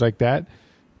and things like that,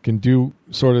 can do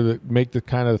sort of make the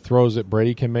kind of throws that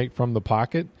Brady can make from the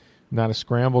pocket. Not a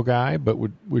scramble guy, but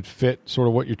would fit sort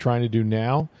of what you're trying to do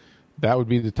now. That would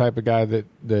be the type of guy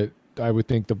that I would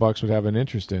think the Bucs would have an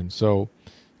interest in. So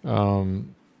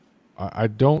I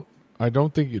don't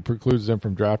think it precludes them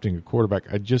from drafting a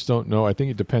quarterback. I just don't know. I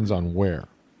think it depends on where,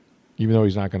 even though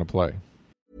he's not going to play.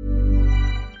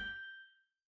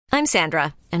 I'm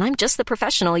Sandra, and I'm just the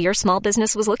professional your small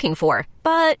business was looking for.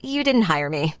 But you didn't hire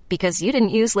me because you didn't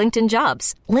use LinkedIn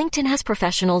Jobs. LinkedIn has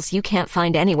professionals you can't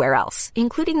find anywhere else,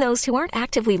 including those who aren't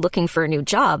actively looking for a new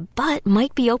job, but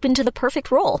might be open to the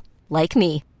perfect role, like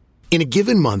me. In a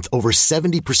given month, over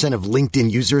 70% of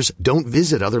LinkedIn users don't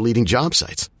visit other leading job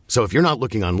sites. So if you're not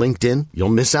looking on LinkedIn, you'll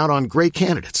miss out on great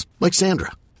candidates like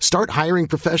Sandra. Start hiring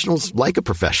professionals like a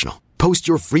professional. Post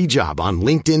your free job on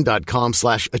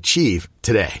linkedin.com/achieve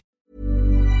today.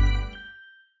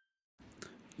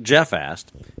 Jeff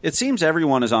asked, it seems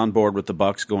everyone is on board with the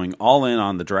Bucs going all in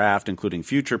on the draft, including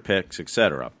future picks,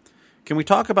 etc. Can we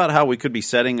talk about how we could be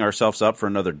setting ourselves up for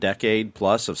another decade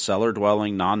plus of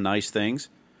cellar-dwelling, non-nice things?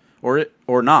 Or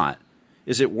not?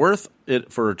 Is it worth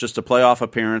it for just a playoff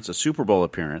appearance, a Super Bowl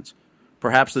appearance?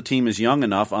 Perhaps the team is young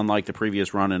enough, unlike the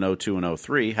previous run in 02 and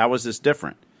 03. How is this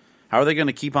different? How are they going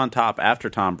to keep on top after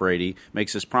Tom Brady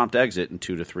makes his prompt exit in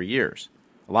 2 to 3 years?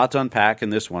 A lot to unpack in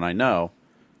this one, I know.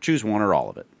 Choose one or all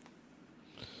of it.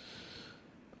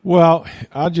 Well,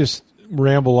 I'll just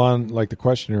ramble on like the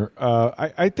questioner.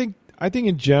 I think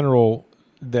in general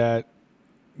that,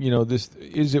 this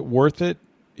is it worth it?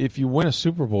 If you win a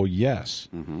Super Bowl, yes.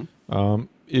 Mm-hmm.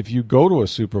 If you go to a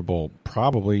Super Bowl,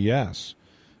 probably yes.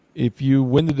 If you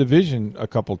win the division a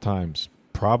couple times,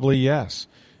 probably yes.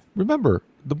 Remember,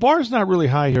 the bar's not really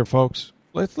high here, folks.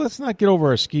 Let's not get over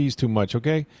our skis too much,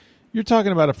 okay? You're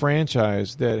talking about a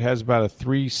franchise that has about a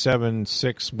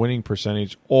 3.76 winning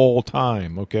percentage all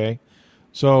time, okay?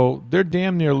 So they're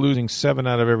damn near losing 7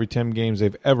 out of every 10 games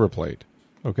they've ever played,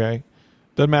 okay?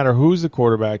 Doesn't matter who's the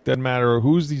quarterback, doesn't matter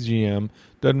who's the GM,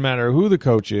 doesn't matter who the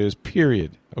coach is,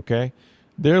 period, okay?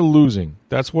 They're losing.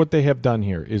 That's what they have done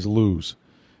here, is lose.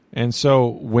 And so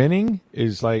winning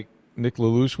is, like Nick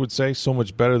Lelouch would say, so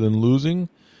much better than losing,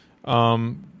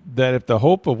 that if the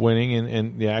hope of winning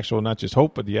and the actual, not just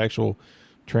hope, but the actual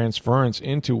transference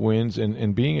into wins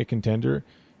and being a contender,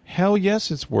 hell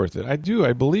yes, it's worth it. I do.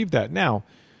 I believe that. Now,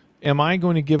 am I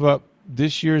going to give up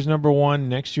this year's number 1,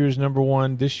 next year's number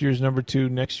 1, this year's number 2,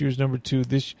 next year's number 2?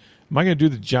 Am I going to do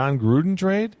the John Gruden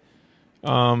trade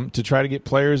to try to get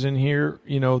players in here,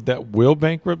 that will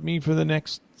bankrupt me for the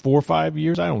next 4 or 5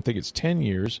 years? I don't think it's 10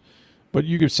 years, but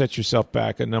you could set yourself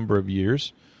back a number of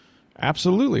years.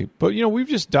 Absolutely. But, we've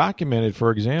just documented,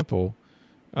 for example,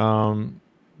 Vernon,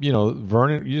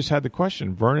 you just had the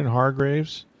question, Vernon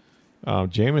Hargreaves,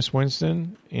 Jameis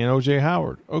Winston, and O.J.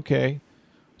 Howard. Okay.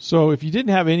 So if you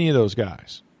didn't have any of those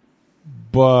guys,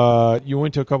 but you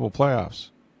went to a couple playoffs,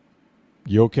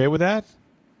 you okay with that?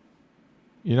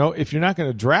 If you're not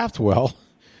going to draft well,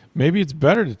 maybe it's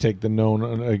better to take the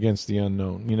known against the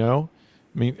unknown,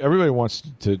 I mean, everybody wants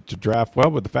to draft well,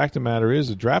 but the fact of the matter is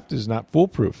the draft is not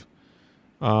foolproof.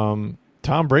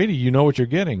 Tom Brady, you know what you're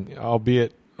getting,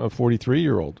 albeit a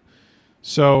 43-year-old.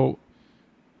 So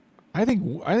I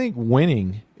think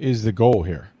winning is the goal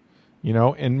here,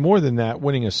 and more than that,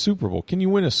 winning a Super Bowl. Can you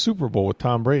win a Super Bowl with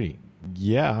Tom Brady?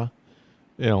 Yeah.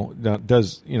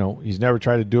 He's never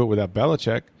tried to do it without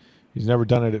Belichick. He's never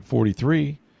done it at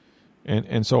 43.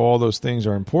 And so all those things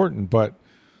are important, but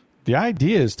the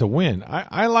idea is to win.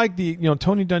 I like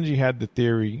Tony Dungy had the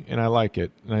theory, and I like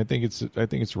it, and I think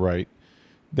it's right,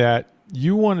 that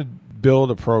you want to build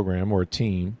a program or a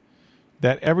team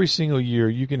that every single year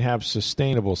you can have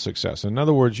sustainable success. In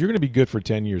other words, you're going to be good for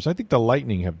 10 years. I think the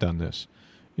Lightning have done this.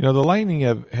 The Lightning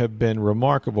have been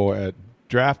remarkable at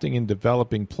drafting and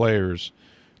developing players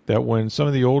that when some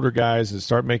of the older guys that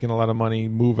start making a lot of money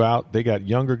move out, they got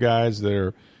younger guys that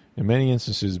are, in many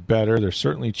instances, better. They're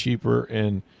certainly cheaper,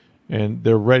 and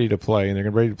they're ready to play, and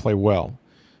they're ready to play well.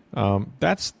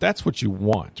 That's what you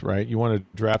want, right? You want to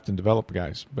draft and develop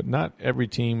guys, but not every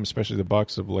team, especially the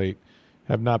Bucs of late,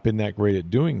 have not been that great at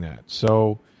doing that.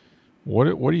 So, what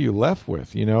are you left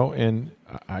with? And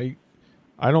I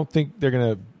don't think they're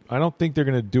gonna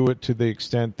do it to the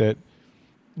extent that,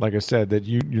 like I said, that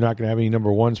you're not gonna have any number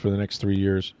 1s for the next 3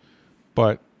 years,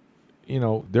 but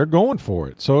they're going for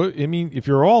it. So I mean, if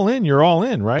you're all in, you're all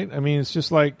in, right? I mean, it's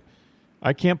just like,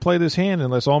 I can't play this hand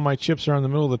unless all my chips are in the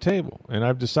middle of the table, and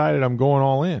I've decided I'm going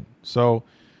all in. So,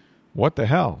 what the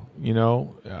hell,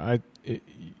 you're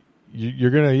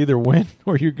going to either win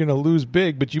or you're going to lose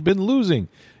big. But you've been losing.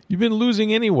 You've been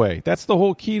losing anyway. That's the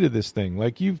whole key to this thing.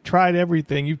 Like, you've tried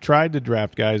everything. You've tried to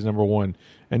draft guys, number one,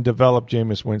 and develop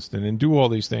Jameis Winston and do all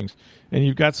these things. And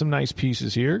you've got some nice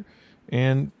pieces here,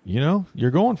 and,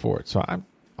 you're going for it. So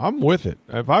I'm with it.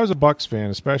 If I was a Bucs fan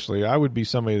especially, I would be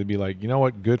somebody to be like, you know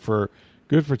what, good for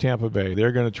Tampa Bay.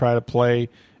 They're going to try to play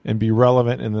and be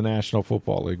relevant in the National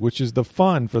Football League, which is the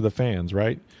fun for the fans,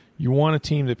 right? You want a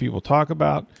team that people talk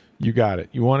about, you got it.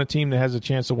 You want a team that has a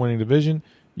chance of winning division,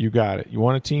 you got it. You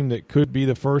want a team that could be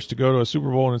the first to go to a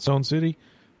Super Bowl in its own city?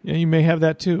 Yeah, you may have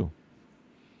that too.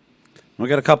 We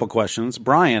got a couple questions.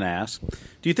 Brian asks,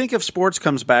 do you think if sports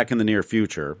comes back in the near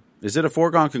future, is it a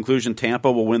foregone conclusion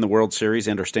Tampa will win the World Series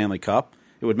and or Stanley Cup?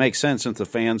 It would make sense since the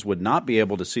fans would not be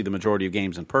able to see the majority of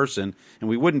games in person, and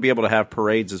we wouldn't be able to have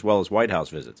parades as well as White House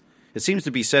visits. It seems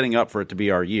to be setting up for it to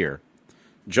be our year.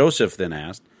 Joseph then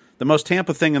asked, the most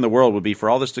Tampa thing in the world would be for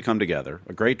all this to come together,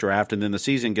 a great draft, and then the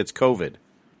season gets COVID.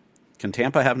 Can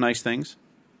Tampa have nice things?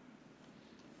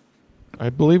 I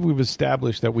believe we've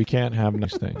established that we can't have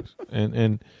nice things,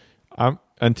 and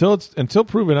until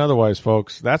proven otherwise,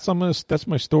 folks. That's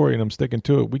my story, and I'm sticking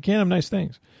to it. We can't have nice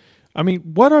things. I mean,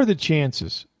 what are the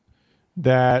chances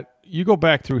that you go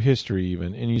back through history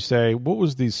even, and you say, what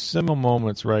was these seminal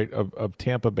moments, right, of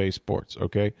Tampa Bay sports?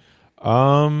 Okay,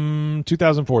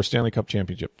 2004 Stanley Cup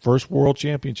championship, first World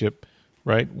Championship,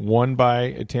 right, won by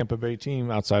a Tampa Bay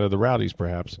team outside of the Rowdies,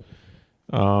 perhaps.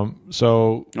 What the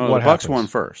Bucs won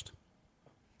first.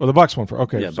 Well, the Bucs won first.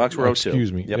 Okay, yeah, Bucs were 02.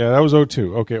 Excuse me. Yep. Yeah, that was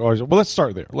 02. Okay, well, let's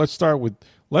start there. Let's start with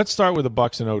the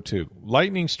Bucs in 02.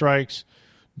 Lightning strikes.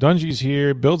 Dungy's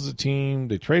here, builds the team.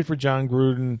 They trade for John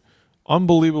Gruden.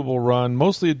 Unbelievable run.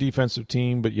 Mostly a defensive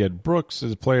team, but you had Brooks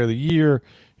as player of the year.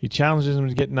 He challenges them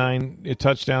to get 9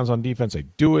 touchdowns on defense. They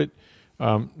do it.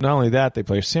 Not only that, they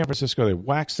play San Francisco. They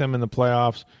wax them in the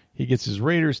playoffs. He gets his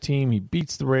Raiders team. He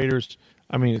beats the Raiders.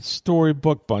 I mean, it's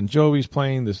storybook. Bon Jovi's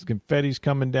playing. The confetti's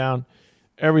coming down.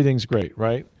 Everything's great,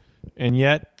 right? And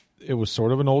yet, it was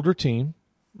sort of an older team,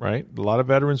 right? A lot of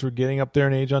veterans were getting up there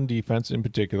in age on defense in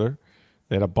particular.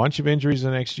 They had a bunch of injuries the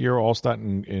next year. Allstott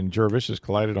and Jervis just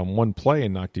collided on one play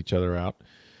and knocked each other out.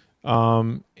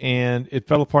 And it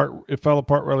fell apart. It fell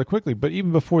apart really quickly. But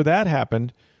even before that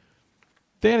happened,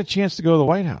 they had a chance to go to the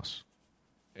White House.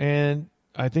 And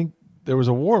I think there was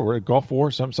a war, a Gulf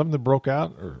War, something that broke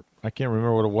out, or I can't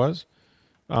remember what it was.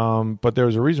 But there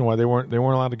was a reason why they weren't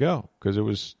allowed to go, because it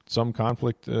was some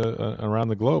conflict around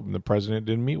the globe, and the president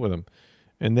didn't meet with them.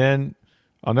 And then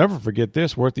I'll never forget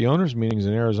this. We're at the owners' meetings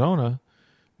in Arizona.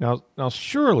 Now,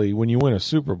 surely when you win a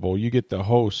Super Bowl, you get to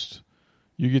host.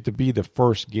 You get to be the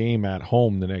first game at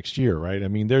home the next year, right? I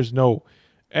mean,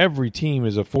 every team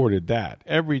is afforded that.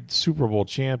 Every Super Bowl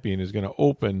champion is going to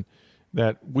open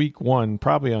that week one,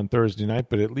 probably on Thursday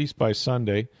night, but at least by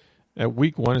Sunday. That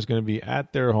week one is going to be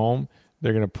at their home.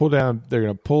 They're going to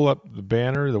pull up the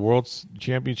banner, the World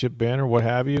Championship banner, what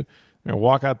have you. They're going to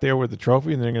walk out there with the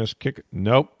trophy, and they're going to kick it.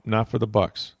 Nope, not for the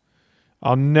Bucs.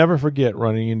 I'll never forget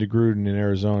running into Gruden in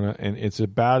Arizona, and it's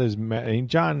about as mad. I mean,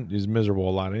 John is miserable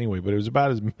a lot anyway, but it was about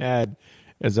as mad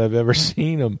as I've ever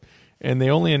seen him. And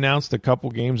they only announced a couple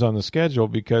games on the schedule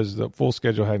because the full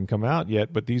schedule hadn't come out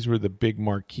yet, but these were the big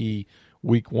marquee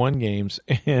week one games,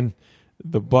 and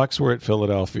the Bucs were at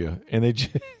Philadelphia, and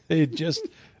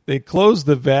they closed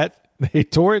the vet, they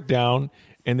tore it down,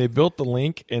 and they built the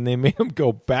link, and they made them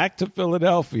go back to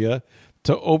Philadelphia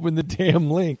to open the damn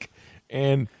link.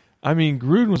 And I mean,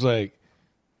 Gruden was like,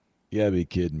 "You gotta be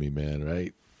kidding me, man,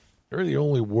 right? They're the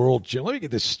only world champ. Let me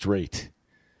get this straight.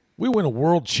 We win a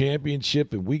world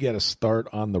championship, and we got to start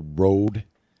on the road.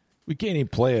 We can't even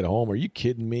play at home. Are you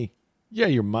kidding me? Yeah,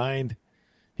 your mind."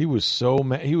 He was so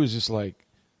mad. He was just like,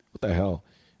 "What the hell?"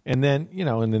 And then,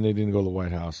 and then they didn't go to the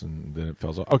White House, and then it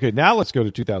fell off. Okay, now let's go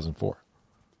to 2004.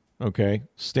 Okay,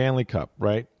 Stanley Cup,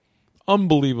 right?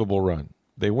 Unbelievable run.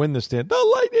 They win the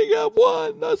Lightning have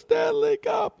won the Stanley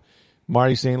Cup.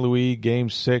 Marty St. Louis, Game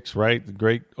 6, right? The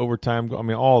great overtime. I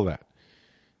mean, all that.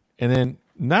 And then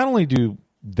not only do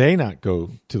they not go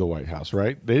to the White House,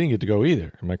 right? They didn't get to go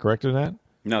either. Am I correct in that?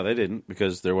 No, they didn't,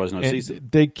 because there was no season.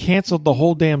 They canceled the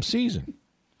whole damn season.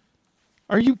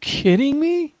 Are you kidding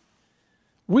me?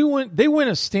 They win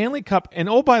a Stanley Cup, and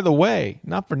oh, by the way,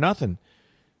 not for nothing,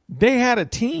 they had a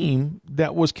team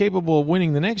that was capable of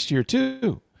winning the next year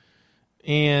too.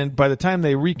 And by the time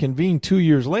they reconvened 2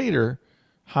 years later,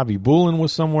 Javi Bulin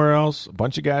was somewhere else. A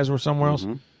bunch of guys were somewhere else.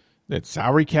 They had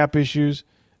salary cap issues,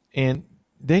 and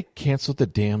they canceled the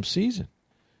damn season.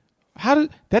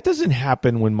 That doesn't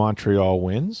happen when Montreal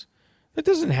wins. That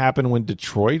doesn't happen when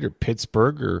Detroit or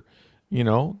Pittsburgh or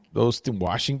those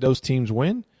teams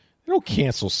win. They don't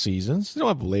cancel seasons. They don't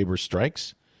have labor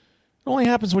strikes. It only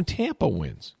happens when Tampa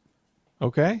wins.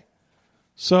 Okay?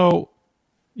 So,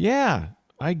 yeah,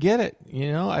 I get it.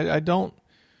 I don't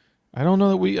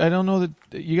know that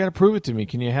you got to prove it to me.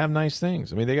 Can you have nice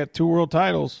things? I mean, they got 2 world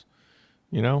titles,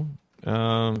 the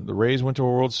Rays went to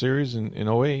a World Series in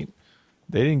 2008.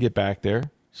 They didn't get back there.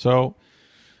 So,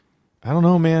 I don't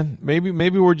know, man. Maybe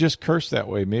we're just cursed that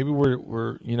way. Maybe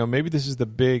we're maybe this is the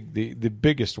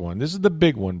biggest one. This is the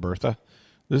big one, Bertha.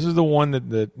 This is the one that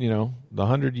the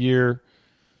 100-year,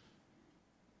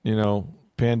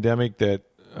 pandemic that,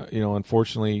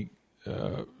 unfortunately,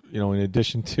 in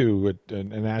addition to a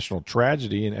national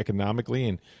tragedy and economically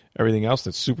and everything else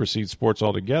that supersedes sports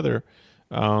altogether,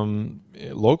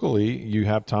 locally you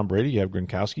have Tom Brady, you have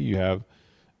Gronkowski, you have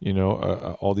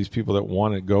all these people that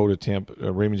want to go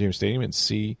to Raymond James Stadium and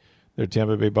see their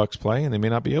Tampa Bay Bucks play, and they may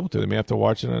not be able to. They may have to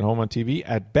watch it at home on TV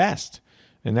at best,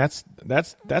 and that's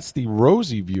the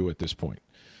rosy view at this point.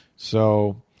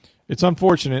 So it's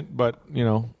unfortunate, but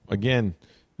again,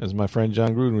 as my friend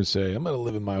John Gruden would say, I'm going to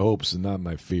live in my hopes and not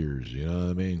my fears. You know what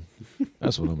I mean?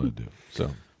 That's what I'm going to do. So.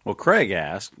 Well, Craig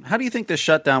asked, how do you think this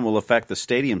shutdown will affect the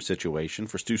stadium situation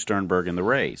for Stu Sternberg and the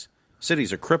Rays?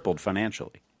 Cities are crippled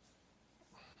financially.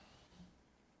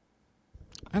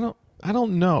 I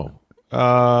don't know.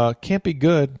 Can't be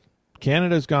good.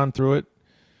 Canada's gone through it.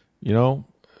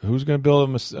 Who's going to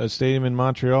build a stadium in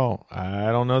Montreal?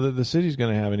 I don't know that the city's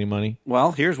going to have any money.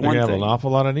 Well, here's one thing. They have an awful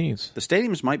lot of needs. The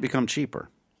stadiums might become cheaper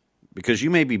because you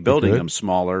may be building them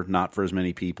smaller, not for as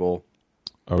many people.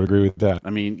 I would agree with that. I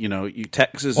mean,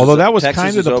 Texas. Although that was Texas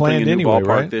kind of the plan anyway,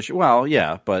 right? This year. Well,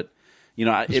 yeah, but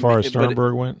as far as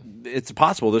Sternberg went, it's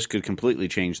possible this could completely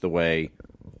change the way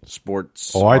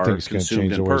sports. I think it's going to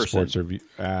change the way sports are.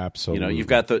 Absolutely. You've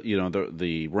got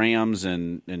the Rams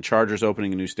and Chargers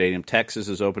opening a new stadium. Texas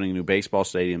is opening a new baseball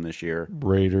stadium this year.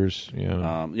 Raiders,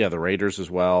 the Raiders as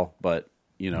well. But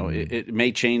it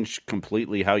may change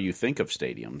completely how you think of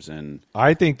stadiums. And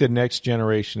I think the next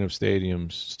generation of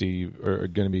stadiums, Steve, are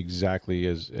going to be exactly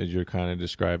as you're kind of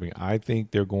describing. I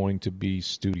think they're going to be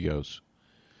studios.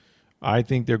 I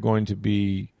think they're going to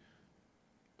be.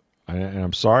 And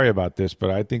I'm sorry about this, but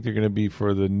I think they're going to be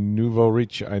for the nouveau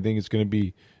riche. I think it's going to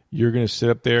be you're going to sit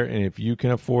up there, and if you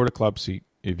can afford a club seat,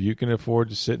 if you can afford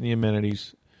to sit in the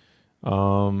amenities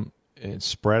and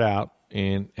spread out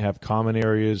and have common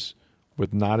areas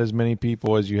with not as many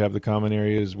people as you have the common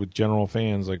areas with general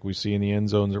fans like we see in the end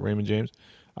zones at Raymond James,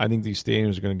 I think these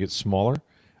stadiums are going to get smaller.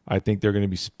 I think they're going to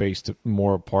be spaced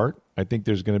more apart. I think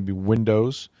there's going to be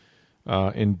windows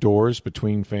indoors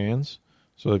between fans.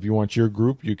 So if you want your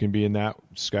group, you can be in that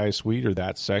Sky Suite or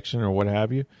that section or what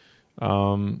have you.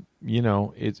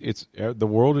 It's the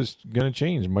world is going to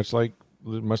change, much like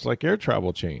air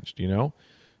travel changed.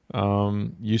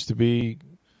 Used to be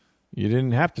you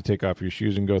didn't have to take off your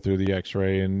shoes and go through the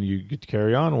X-ray, and you could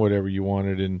carry on whatever you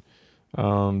wanted, and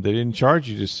they didn't charge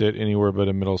you to sit anywhere but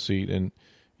a middle seat, and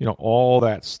all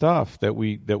that stuff that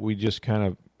we just kind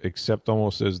of accept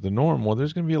almost as the norm. Well,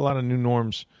 there's going to be a lot of new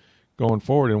norms going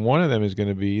forward, and one of them is going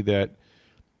to be that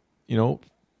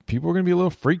people are going to be a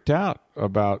little freaked out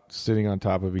about sitting on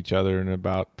top of each other and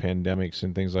about pandemics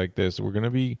and things like this. We're going to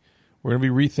be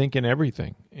rethinking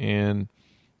everything, and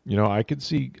I could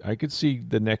see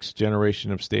the next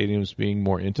generation of stadiums being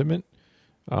more intimate,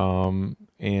 and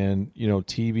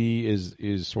TV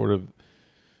is sort of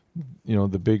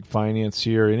the big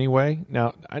financier anyway.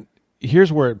 Now,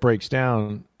 here's where it breaks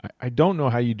down. I don't know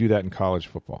how you do that in college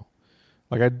football.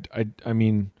 Like I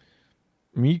mean,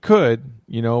 you could,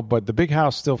 but the big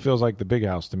house still feels like the big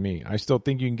house to me. I still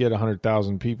think you can get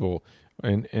 100,000 people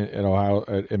at Ohio,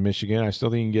 at Michigan. I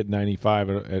still think you can get 95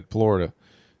 at Florida.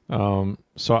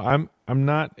 So I'm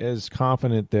not as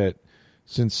confident that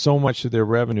since so much of their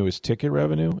revenue is ticket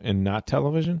revenue and not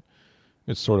television,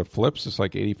 it sort of flips. It's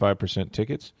like 85%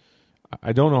 tickets.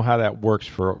 I don't know how that works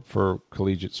for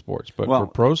collegiate sports, but for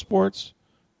pro sports.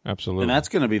 Absolutely. And that's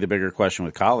going to be the bigger question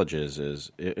with colleges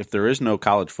is if there is no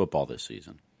college football this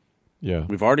season. Yeah.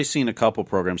 We've already seen a couple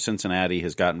programs. Cincinnati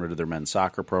has gotten rid of their men's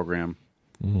soccer program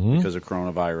because of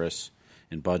coronavirus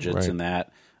and budgets and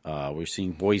that. We've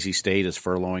seen Boise State is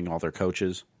furloughing all their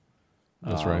coaches.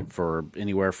 That's right. For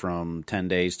anywhere from 10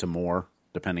 days to more,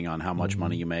 depending on how much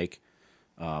money you make.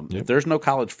 If there's no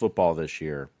college football this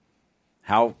year,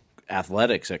 how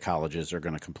athletics at colleges are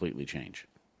going to completely change.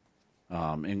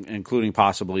 Including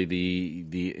possibly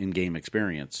the in-game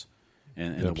experience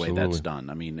and the way that's done.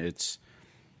 I mean, it's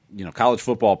college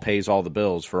football pays all the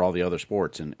bills for all the other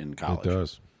sports in college. It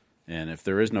does. And if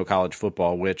there is no college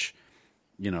football, which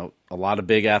a lot of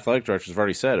big athletic directors have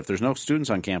already said, if there's no students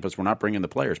on campus, we're not bringing the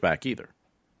players back either.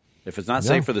 If it's not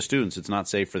safe for the students, it's not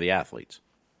safe for the athletes,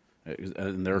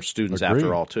 and they're students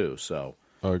after all too. So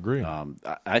I agree.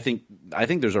 I think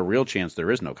there's a real chance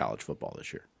there is no college football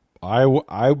this year. I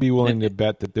would be willing to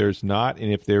bet that there's not,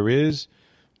 and if there is,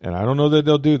 and I don't know that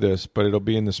they'll do this, but it'll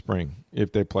be in the spring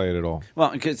if they play it at all.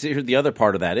 Well, because the other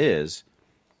part of that is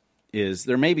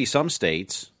there may be some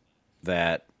states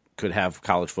that could have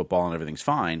college football and everything's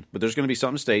fine, but there's going to be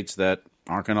some states that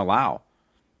aren't going to allow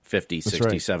 50,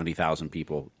 60, 70,000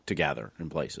 people to gather in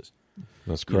places.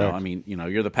 That's correct. I mean,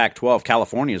 you're the Pac-12.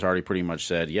 California's already pretty much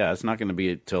said, yeah, it's not going to be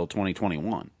until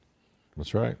 2021.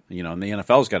 That's right. And the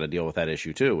NFL's got to deal with that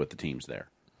issue too with the teams there.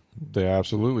 They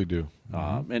absolutely do.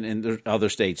 And there's other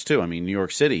states too. I mean, New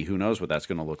York City, who knows what that's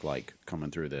going to look like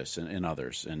coming through this, and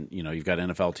others. And you've got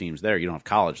NFL teams there. You don't have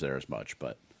college there as much,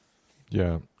 but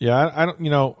yeah. I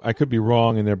don't. I could be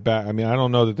wrong, and they're back. I mean, I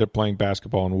don't know that they're playing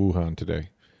basketball in Wuhan today.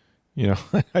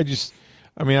 I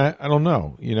don't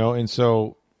know. And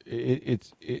so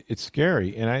it's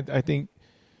scary, and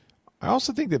I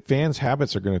also think that fans'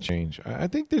 habits are going to change. I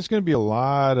think there's going to be a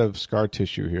lot of scar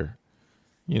tissue here.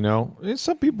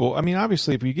 Some people,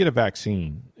 obviously if you get a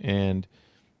vaccine and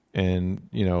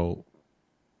the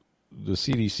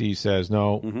CDC says,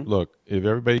 no, look, if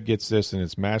everybody gets this and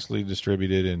it's massively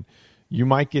distributed and you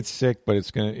might get sick, but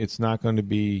it's not going to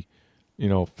be,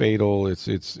 fatal.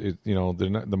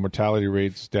 The mortality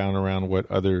rate's down around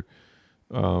what other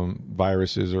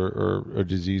viruses or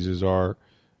diseases are.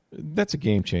 That's a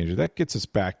game changer. That gets us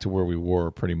back to where we were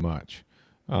pretty much.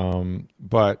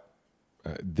 But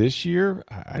this year,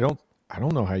 I don't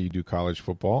know how you do college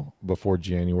football before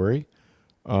January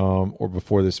or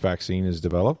before this vaccine is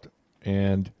developed.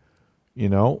 And,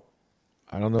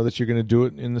 I don't know that you're going to do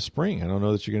it in the spring. I don't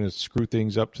know that you're going to screw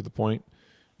things up to the point,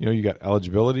 you got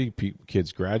eligibility,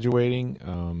 kids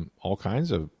graduating, all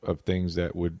kinds of things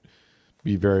that would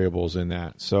be variables in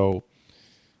that. So,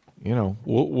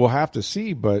 we'll have to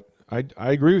see, but I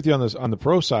agree with you on this. On the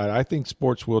pro side, I think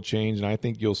sports will change, and I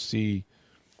think you'll see,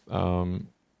 smaller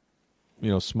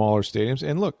stadiums.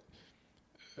 And look,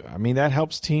 that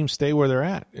helps teams stay where they're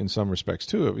at in some respects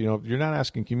too. If you're not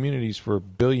asking communities for $1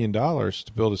 billion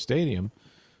to build a stadium,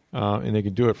 and they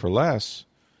can do it for less,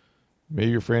 maybe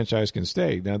your franchise can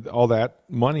stay. Now, all that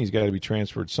money's got to be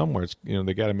transferred somewhere. It's,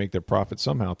 they got to make their profit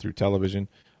somehow through television.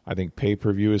 I think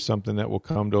pay-per-view is something that will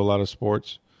come to a lot of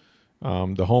sports.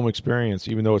 The home experience,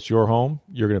 even though it's your home,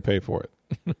 you're going to pay for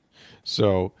it.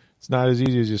 So it's not as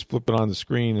easy as just flipping on the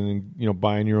screen and then,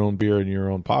 buying your own beer and your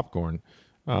own popcorn,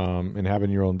 and having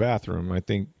your own bathroom. I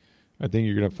think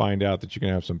you're going to find out that you're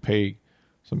going to have some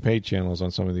pay channels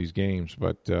on some of these games.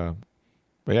 But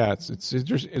yeah,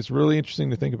 it's really interesting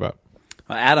to think about.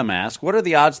 Adam asks, what are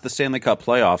the odds the Stanley Cup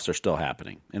playoffs are still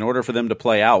happening? In order for them to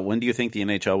play out, when do you think the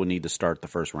NHL would need to start the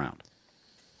first round?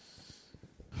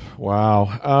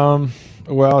 Wow.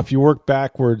 Well, if you work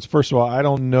backwards, first of all, I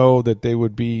don't know that they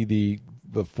would be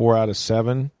the 4 out of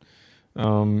 7.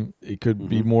 It could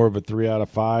be more of a 3 out of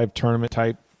 5 tournament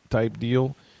type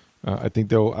deal. I think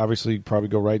they'll obviously probably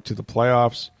go right to the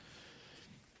playoffs.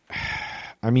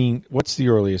 What's the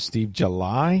earliest, Steve?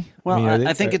 July? Well,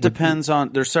 I think it depends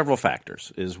on. There's several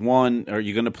factors. Is one, are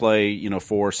you going to play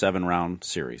 4 7-round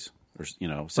series or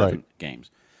 7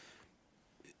 games?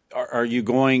 Are you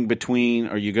going between?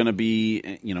 Are you going to be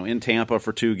in Tampa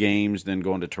for 2 games, then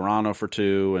going to Toronto for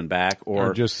 2 and back,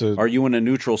 or are you in a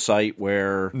neutral site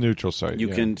where you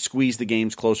can squeeze the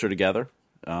games closer together?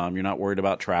 You're not worried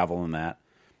about travel and that.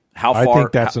 How far? I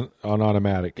think that's an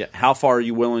automatic. Yeah. How far are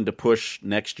you willing to push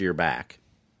next year back?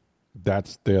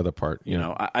 That's the other part.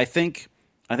 I think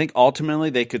ultimately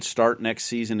they could start next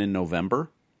season in November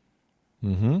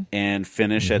and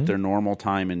finish at their normal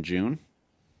time in June.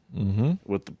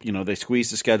 With they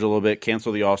squeeze the schedule a little bit,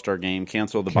 cancel the All-Star game,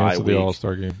 cancel the bye week. The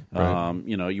All-Star game. Right.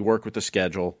 You work with the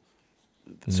schedule.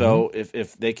 So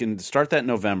if they can start that in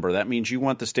November, that means you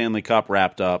want the Stanley Cup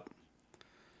wrapped up.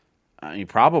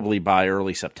 Probably by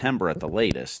early September at the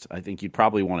latest. I think you'd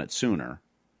probably want it sooner.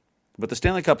 But the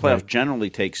Stanley Cup playoff generally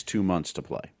takes 2 months to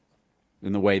play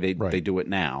in the way they do it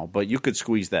now. But you could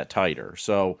squeeze that tighter.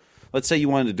 So let's say you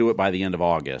wanted to do it by the end of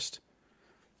August.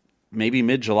 Maybe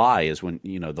mid-July is when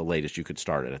the latest you could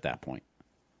start it at that point.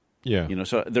 Yeah.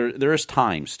 So there is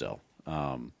time still.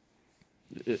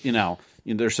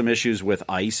 There's some issues with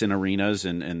ice in arenas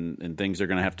and things they're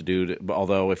going to have to do.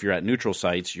 Although if you're at neutral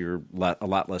sites, you're a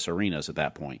lot less arenas at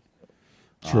that point.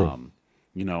 True.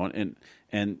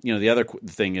 And the other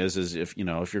thing is if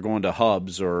you're going to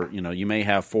hubs or you may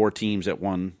have 4 teams at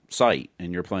one site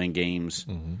and you're playing games.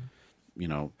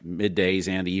 Middays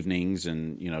and evenings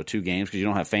and 2 games because you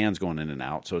don't have fans going in and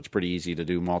out, so it's pretty easy to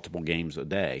do multiple games a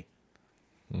day.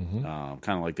 Kind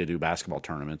of like they do basketball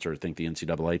tournaments or I think the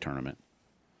NCAA tournament.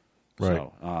 Right.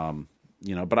 So,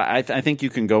 But I think you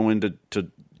can go into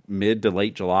mid to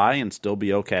late July and still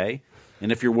be okay.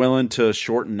 And if you're willing to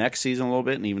shorten next season a little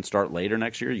bit and even start later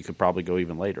next year, you could probably go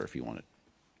even later if you wanted.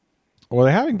 Well,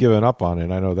 they haven't given up on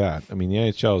it. I know that. I mean, the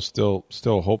NHL is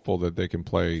still hopeful that they can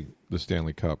play the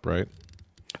Stanley Cup, right?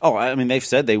 Oh, I mean, they've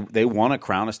said they want to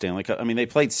crown a Stanley Cup. I mean, they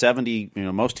played 70.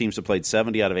 Most teams have played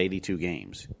 70 out of 82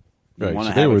 games. You want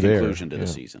to have a conclusion to the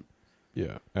season.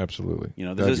 Yeah, absolutely.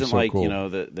 This isn't like cool.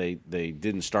 That they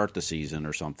didn't start the season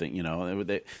or something.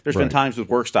 There's been times with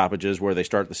work stoppages where they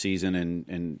start the season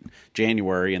in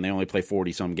January and they only play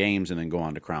 40-some games and then go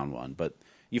on to crown one. But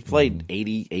you've played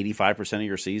 85% of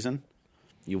your season.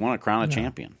 You want to crown a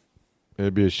champion.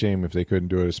 It'd be a shame if they couldn't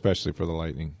do it, especially for the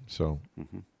Lightning. So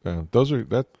that's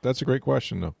a great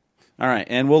question, though. All right,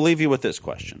 and we'll leave you with this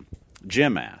question.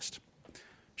 Jim asked,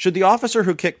 should the officer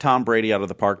who kicked Tom Brady out of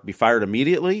the park be fired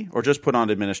immediately or just put on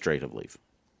administrative leave?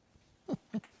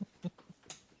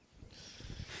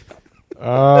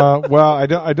 Well,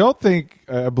 I don't think –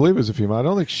 I believe it was a female. I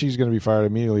don't think she's going to be fired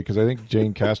immediately because I think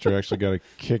Jane Castor actually got a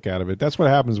kick out of it. That's what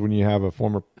happens when you have a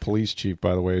former police chief,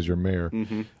 by the way, as your mayor.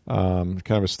 Mm-hmm.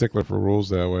 Kind of a stickler for rules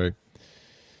that way.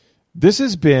 This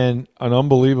has been an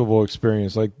unbelievable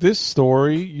experience. Like this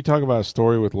story, you talk about a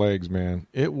story with legs, man.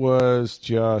 It was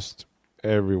just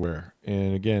everywhere.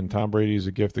 And, again, Tom Brady is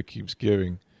a gift that keeps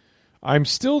giving. I'm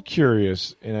still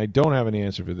curious, and I don't have an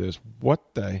answer for this,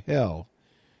 what the hell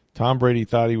Tom Brady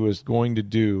thought he was going to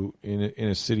do in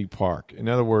a city park. In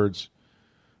other words,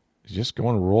 he's just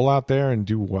going to roll out there and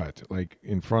do what? Like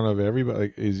in front of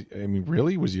everybody?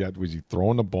 Really? Was he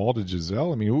throwing the ball to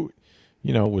Giselle? I mean,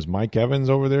 was Mike Evans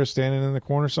over there standing in the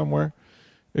corner somewhere?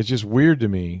 It's just weird to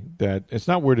me that it's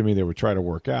not weird to me they would try to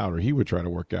work out or he would try to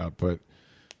work out, but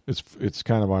it's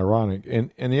kind of ironic.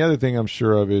 And the other thing I'm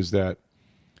sure of is that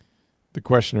the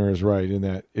questioner is right in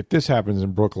that if this happens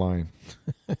in Brookline.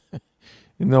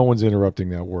 No one's interrupting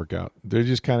that workout. They're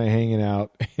just kind of hanging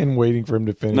out and waiting for him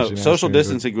to finish. No, social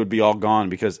distancing would be all gone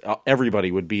because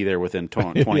everybody would be there within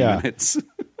 20 minutes.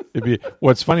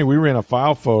 What's funny, we ran a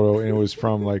file photo, and it was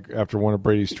from like after one of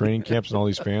Brady's training camps, and all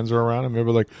these fans are around him. They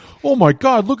were like, "Oh my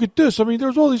God, look at this! I mean,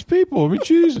 there's all these people. I mean,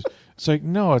 Jesus!" It's like,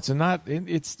 no, it's not.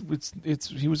 It's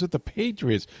he was with the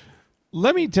Patriots.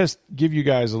 Let me just give you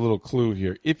guys a little clue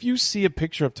here. If you see a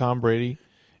picture of Tom Brady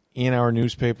in our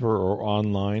newspaper or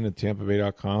online at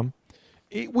TampaBay.com,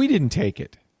 we didn't take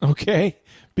it, okay?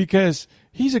 Because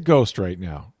he's a ghost right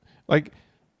now. Like,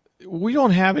 we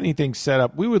don't have anything set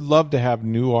up. We would love to have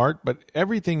new art, but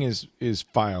everything is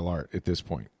file art at this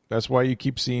point. That's why you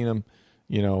keep seeing him,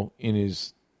 in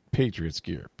his Patriots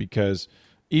gear, because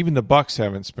even the Bucs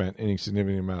haven't spent any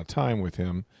significant amount of time with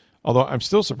him, although I'm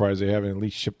still surprised they haven't at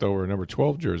least shipped over a number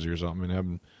 12 jersey or something and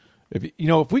haven't.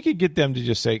 If we could get them to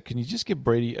just say, can you just give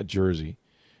Brady a jersey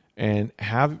and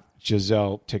have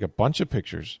Giselle take a bunch of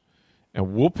pictures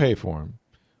and we'll pay for them.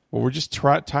 Well, we're just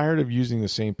tired of using the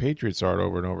same Patriots art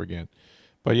over and over again.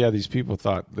 But, yeah, these people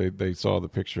thought they saw the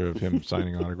picture of him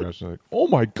signing autographs and they're like, oh,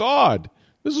 my God,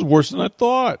 this is worse than I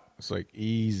thought. It's like,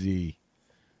 easy.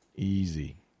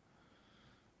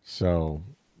 So,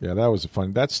 yeah, that was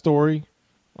fun. That story,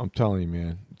 I'm telling you,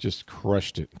 man, just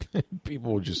crushed it.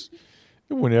 People just...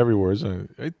 It went everywhere.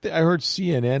 I heard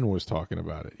CNN was talking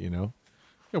about it,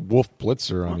 Wolf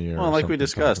Blitzer on the air. Well, like we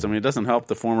discussed, it doesn't help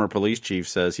the former police chief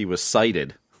says he was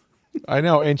cited. I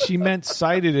know, and she meant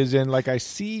cited as in, like, I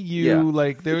see you,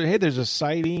 like, there's a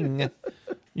sighting.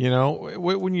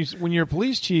 When you're a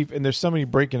police chief and there's somebody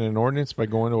breaking an ordinance by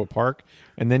going to a park,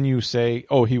 and then you say,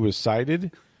 oh, he was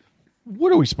cited,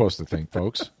 what are we supposed to think,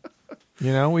 folks?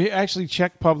 We actually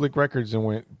checked public records and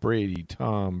went,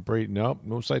 Tom Brady, nope,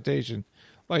 no citation.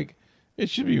 Like, it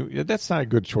should be, that's not a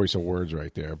good choice of words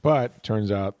right there. But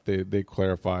turns out they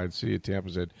clarified, City of Tampa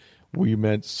said, we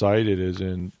meant cited as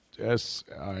in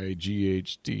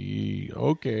SIGHTE.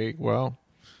 Okay, well,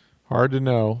 hard to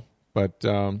know. But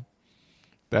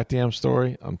that damn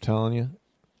story, I'm telling you,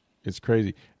 it's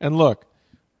crazy. And look,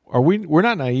 we're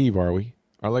not naive, are we?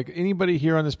 Are like anybody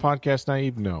here on this podcast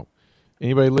naive? No.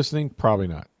 Anybody listening? Probably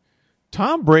not.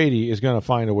 Tom Brady is going to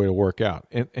find a way to work out.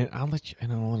 And I'll let you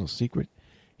in on a little secret.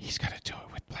 He's going to do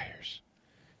it with players.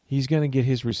 He's going to get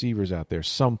his receivers out there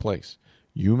someplace.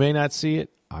 You may not see it.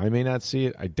 I may not see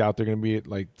it. I doubt they're going to be at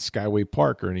like Skyway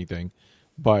Park or anything.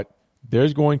 But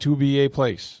there's going to be a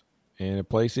place, and a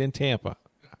place in Tampa.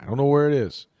 I don't know where it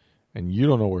is, and you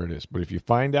don't know where it is. But if you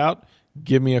find out,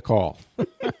 give me a call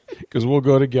because we'll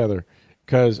go together.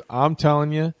 Because I'm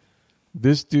telling you,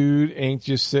 this dude ain't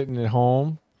just sitting at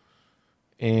home.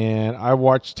 And I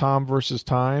watched Tom versus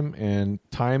Time, and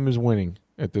Time is winning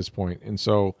at this point. And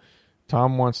so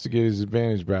Tom wants to get his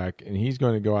advantage back, and he's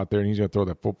going to go out there and he's going to throw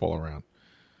that football around.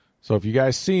 So if you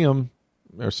guys see him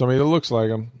or somebody that looks like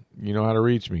him, you know how to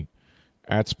reach me.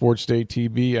 At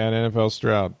SportsDayTB, at NFL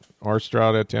Stroud,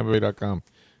 rstroud at TampaBay.com.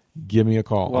 Give me a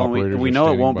call. Well, we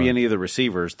know it won't be any of the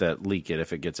receivers that leak it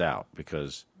if it gets out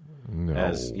because,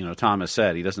 as Tom has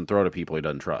said, he doesn't throw to people he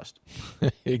doesn't trust.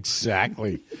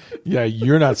 Exactly. Yeah,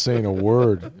 you're not saying a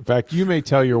word. In fact, you may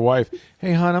tell your wife,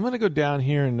 "Hey, hon, I'm going to go down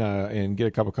here and get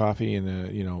a cup of coffee, and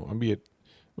I'm going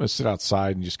to sit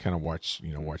outside and just kind of watch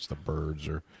the birds."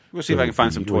 Or we'll see if I can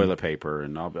find some toilet paper,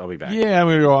 and I'll be back. Yeah, I'm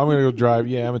going to go drive.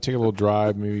 Yeah, I'm going to take a little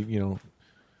drive. Maybe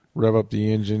rev up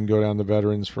the engine, go down to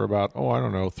Veterans for about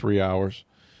 3 hours.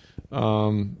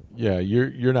 Yeah,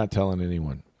 you're not telling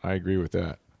anyone. I agree with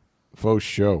that. Faux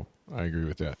show. I agree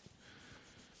with that.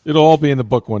 It'll all be in the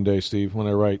book one day, Steve. When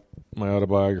I write my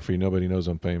autobiography, Nobody Knows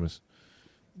I'm Famous.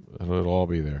 It'll all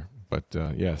be there. But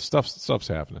yeah, stuff's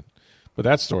happening. But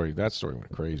that story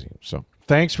went crazy. So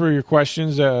thanks for your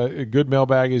questions. A good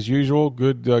mailbag as usual.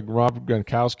 Good Rob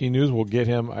Gronkowski news. We'll get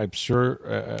him, I'm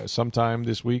sure, sometime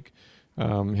this week.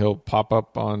 He'll pop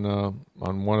up on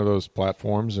one of those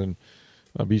platforms, and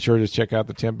be sure to check out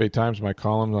the Tampa Bay Times, my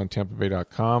columns on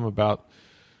TampaBay.com about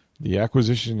the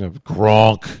acquisition of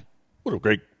Gronk. What a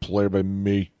great player by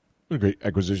me. What a great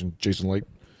acquisition, Jason Light.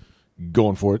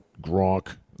 Going for it,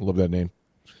 Gronk. I love that name.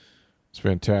 It's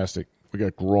fantastic. We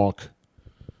got Gronk.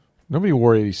 Nobody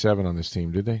wore 87 on this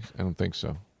team, did they? I don't think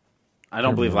so. I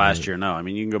don't believe last year, no. I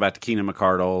mean, you can go back to Keenan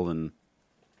McCardle and...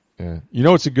 Yeah.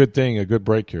 It's a good thing, a good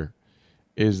break here,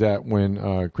 is that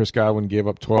when Chris Godwin gave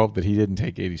up 12, that he didn't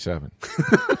take 87.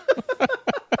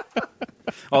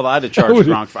 Although I had to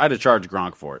charge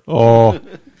Gronk for it. Oh,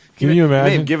 can you imagine? I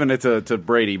may have given it to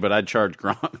Brady, but I'd charge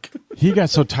Gronk. He got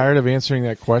so tired of answering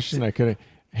that question, I could have.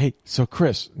 Hey, so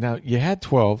Chris, now you had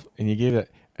 12, and you gave that,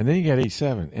 and then you got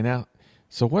 87, and now,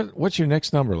 so what's your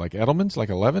next number? Like Edelman's, like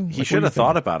 11? He should have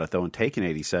thought about it though and taken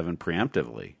 87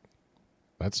 preemptively.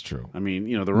 That's true. I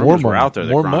mean, the rumors were out there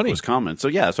that Gronk was coming. So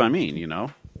yeah, that's what I mean.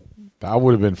 That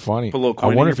would have been funny. Put a little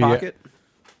coin in your pocket.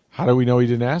 How do we know he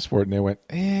didn't ask for it? And they went,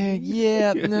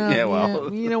 yeah, no, yeah,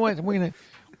 well, you know what? We don't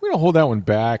hold that one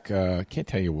back. Can't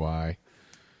tell you why.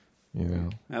 Now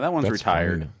that one's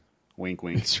retired. Funny. Wink,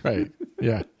 wink. That's right.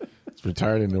 Yeah, it's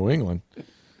retired in New England.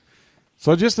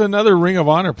 So just another Ring of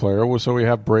Honor player. So we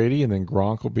have Brady, and then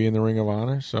Gronk will be in the Ring of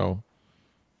Honor. So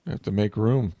we have to make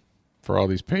room for all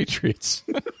these Patriots.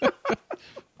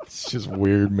 It's just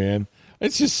weird, man.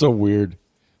 It's just so weird.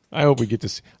 I hope we get to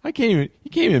see. You can't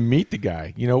even meet the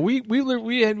guy. We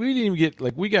didn't even get,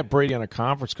 like, we got Brady on a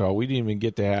conference call. We didn't even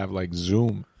get to have, like,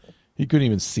 Zoom. He couldn't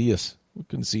even see us. We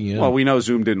couldn't see him. Well, we know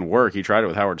Zoom didn't work. He tried it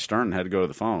with Howard Stern and had to go to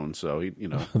the phone. So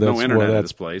no internet in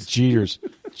this place. Jeter's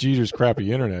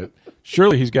crappy internet.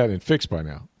 Surely he's gotten it fixed by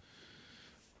now.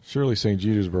 Surely St.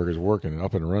 Petersburg is working and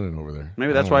up and running over there.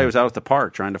 Maybe that's why he was out at the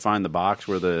park trying to find the box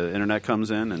where the internet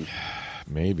comes in. And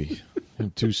maybe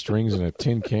 2 strings and a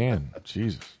tin can.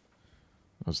 Jesus.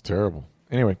 That was terrible.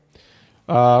 Anyway,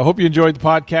 I hope you enjoyed the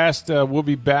podcast. We'll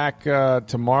be back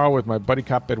tomorrow with my buddy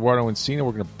cop Eduardo Encina.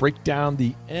 We're going to break down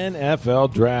the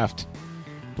NFL draft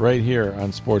right here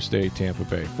on Sports Day Tampa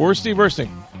Bay. For Steve Ersting,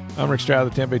 I'm Rick Stroud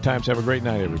of the Tampa Bay Times. Have a great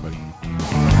night, everybody.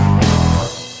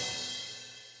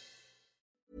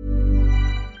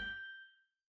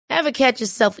 Ever catch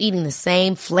yourself eating the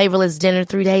same flavorless dinner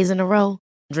 3 days in a row?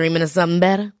 Dreaming of something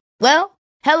better? Well,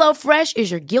 HelloFresh is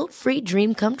your guilt-free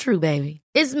dream come true, baby.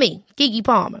 It's me, Keke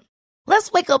Palmer.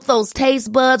 Let's wake up those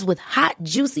taste buds with hot,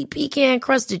 juicy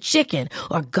pecan-crusted chicken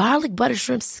or garlic butter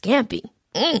shrimp scampi.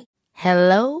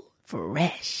 Hello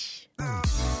Fresh.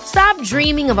 Stop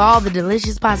dreaming of all the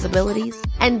delicious possibilities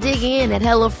and dig in at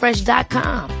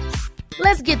HelloFresh.com.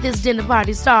 Let's get this dinner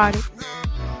party started.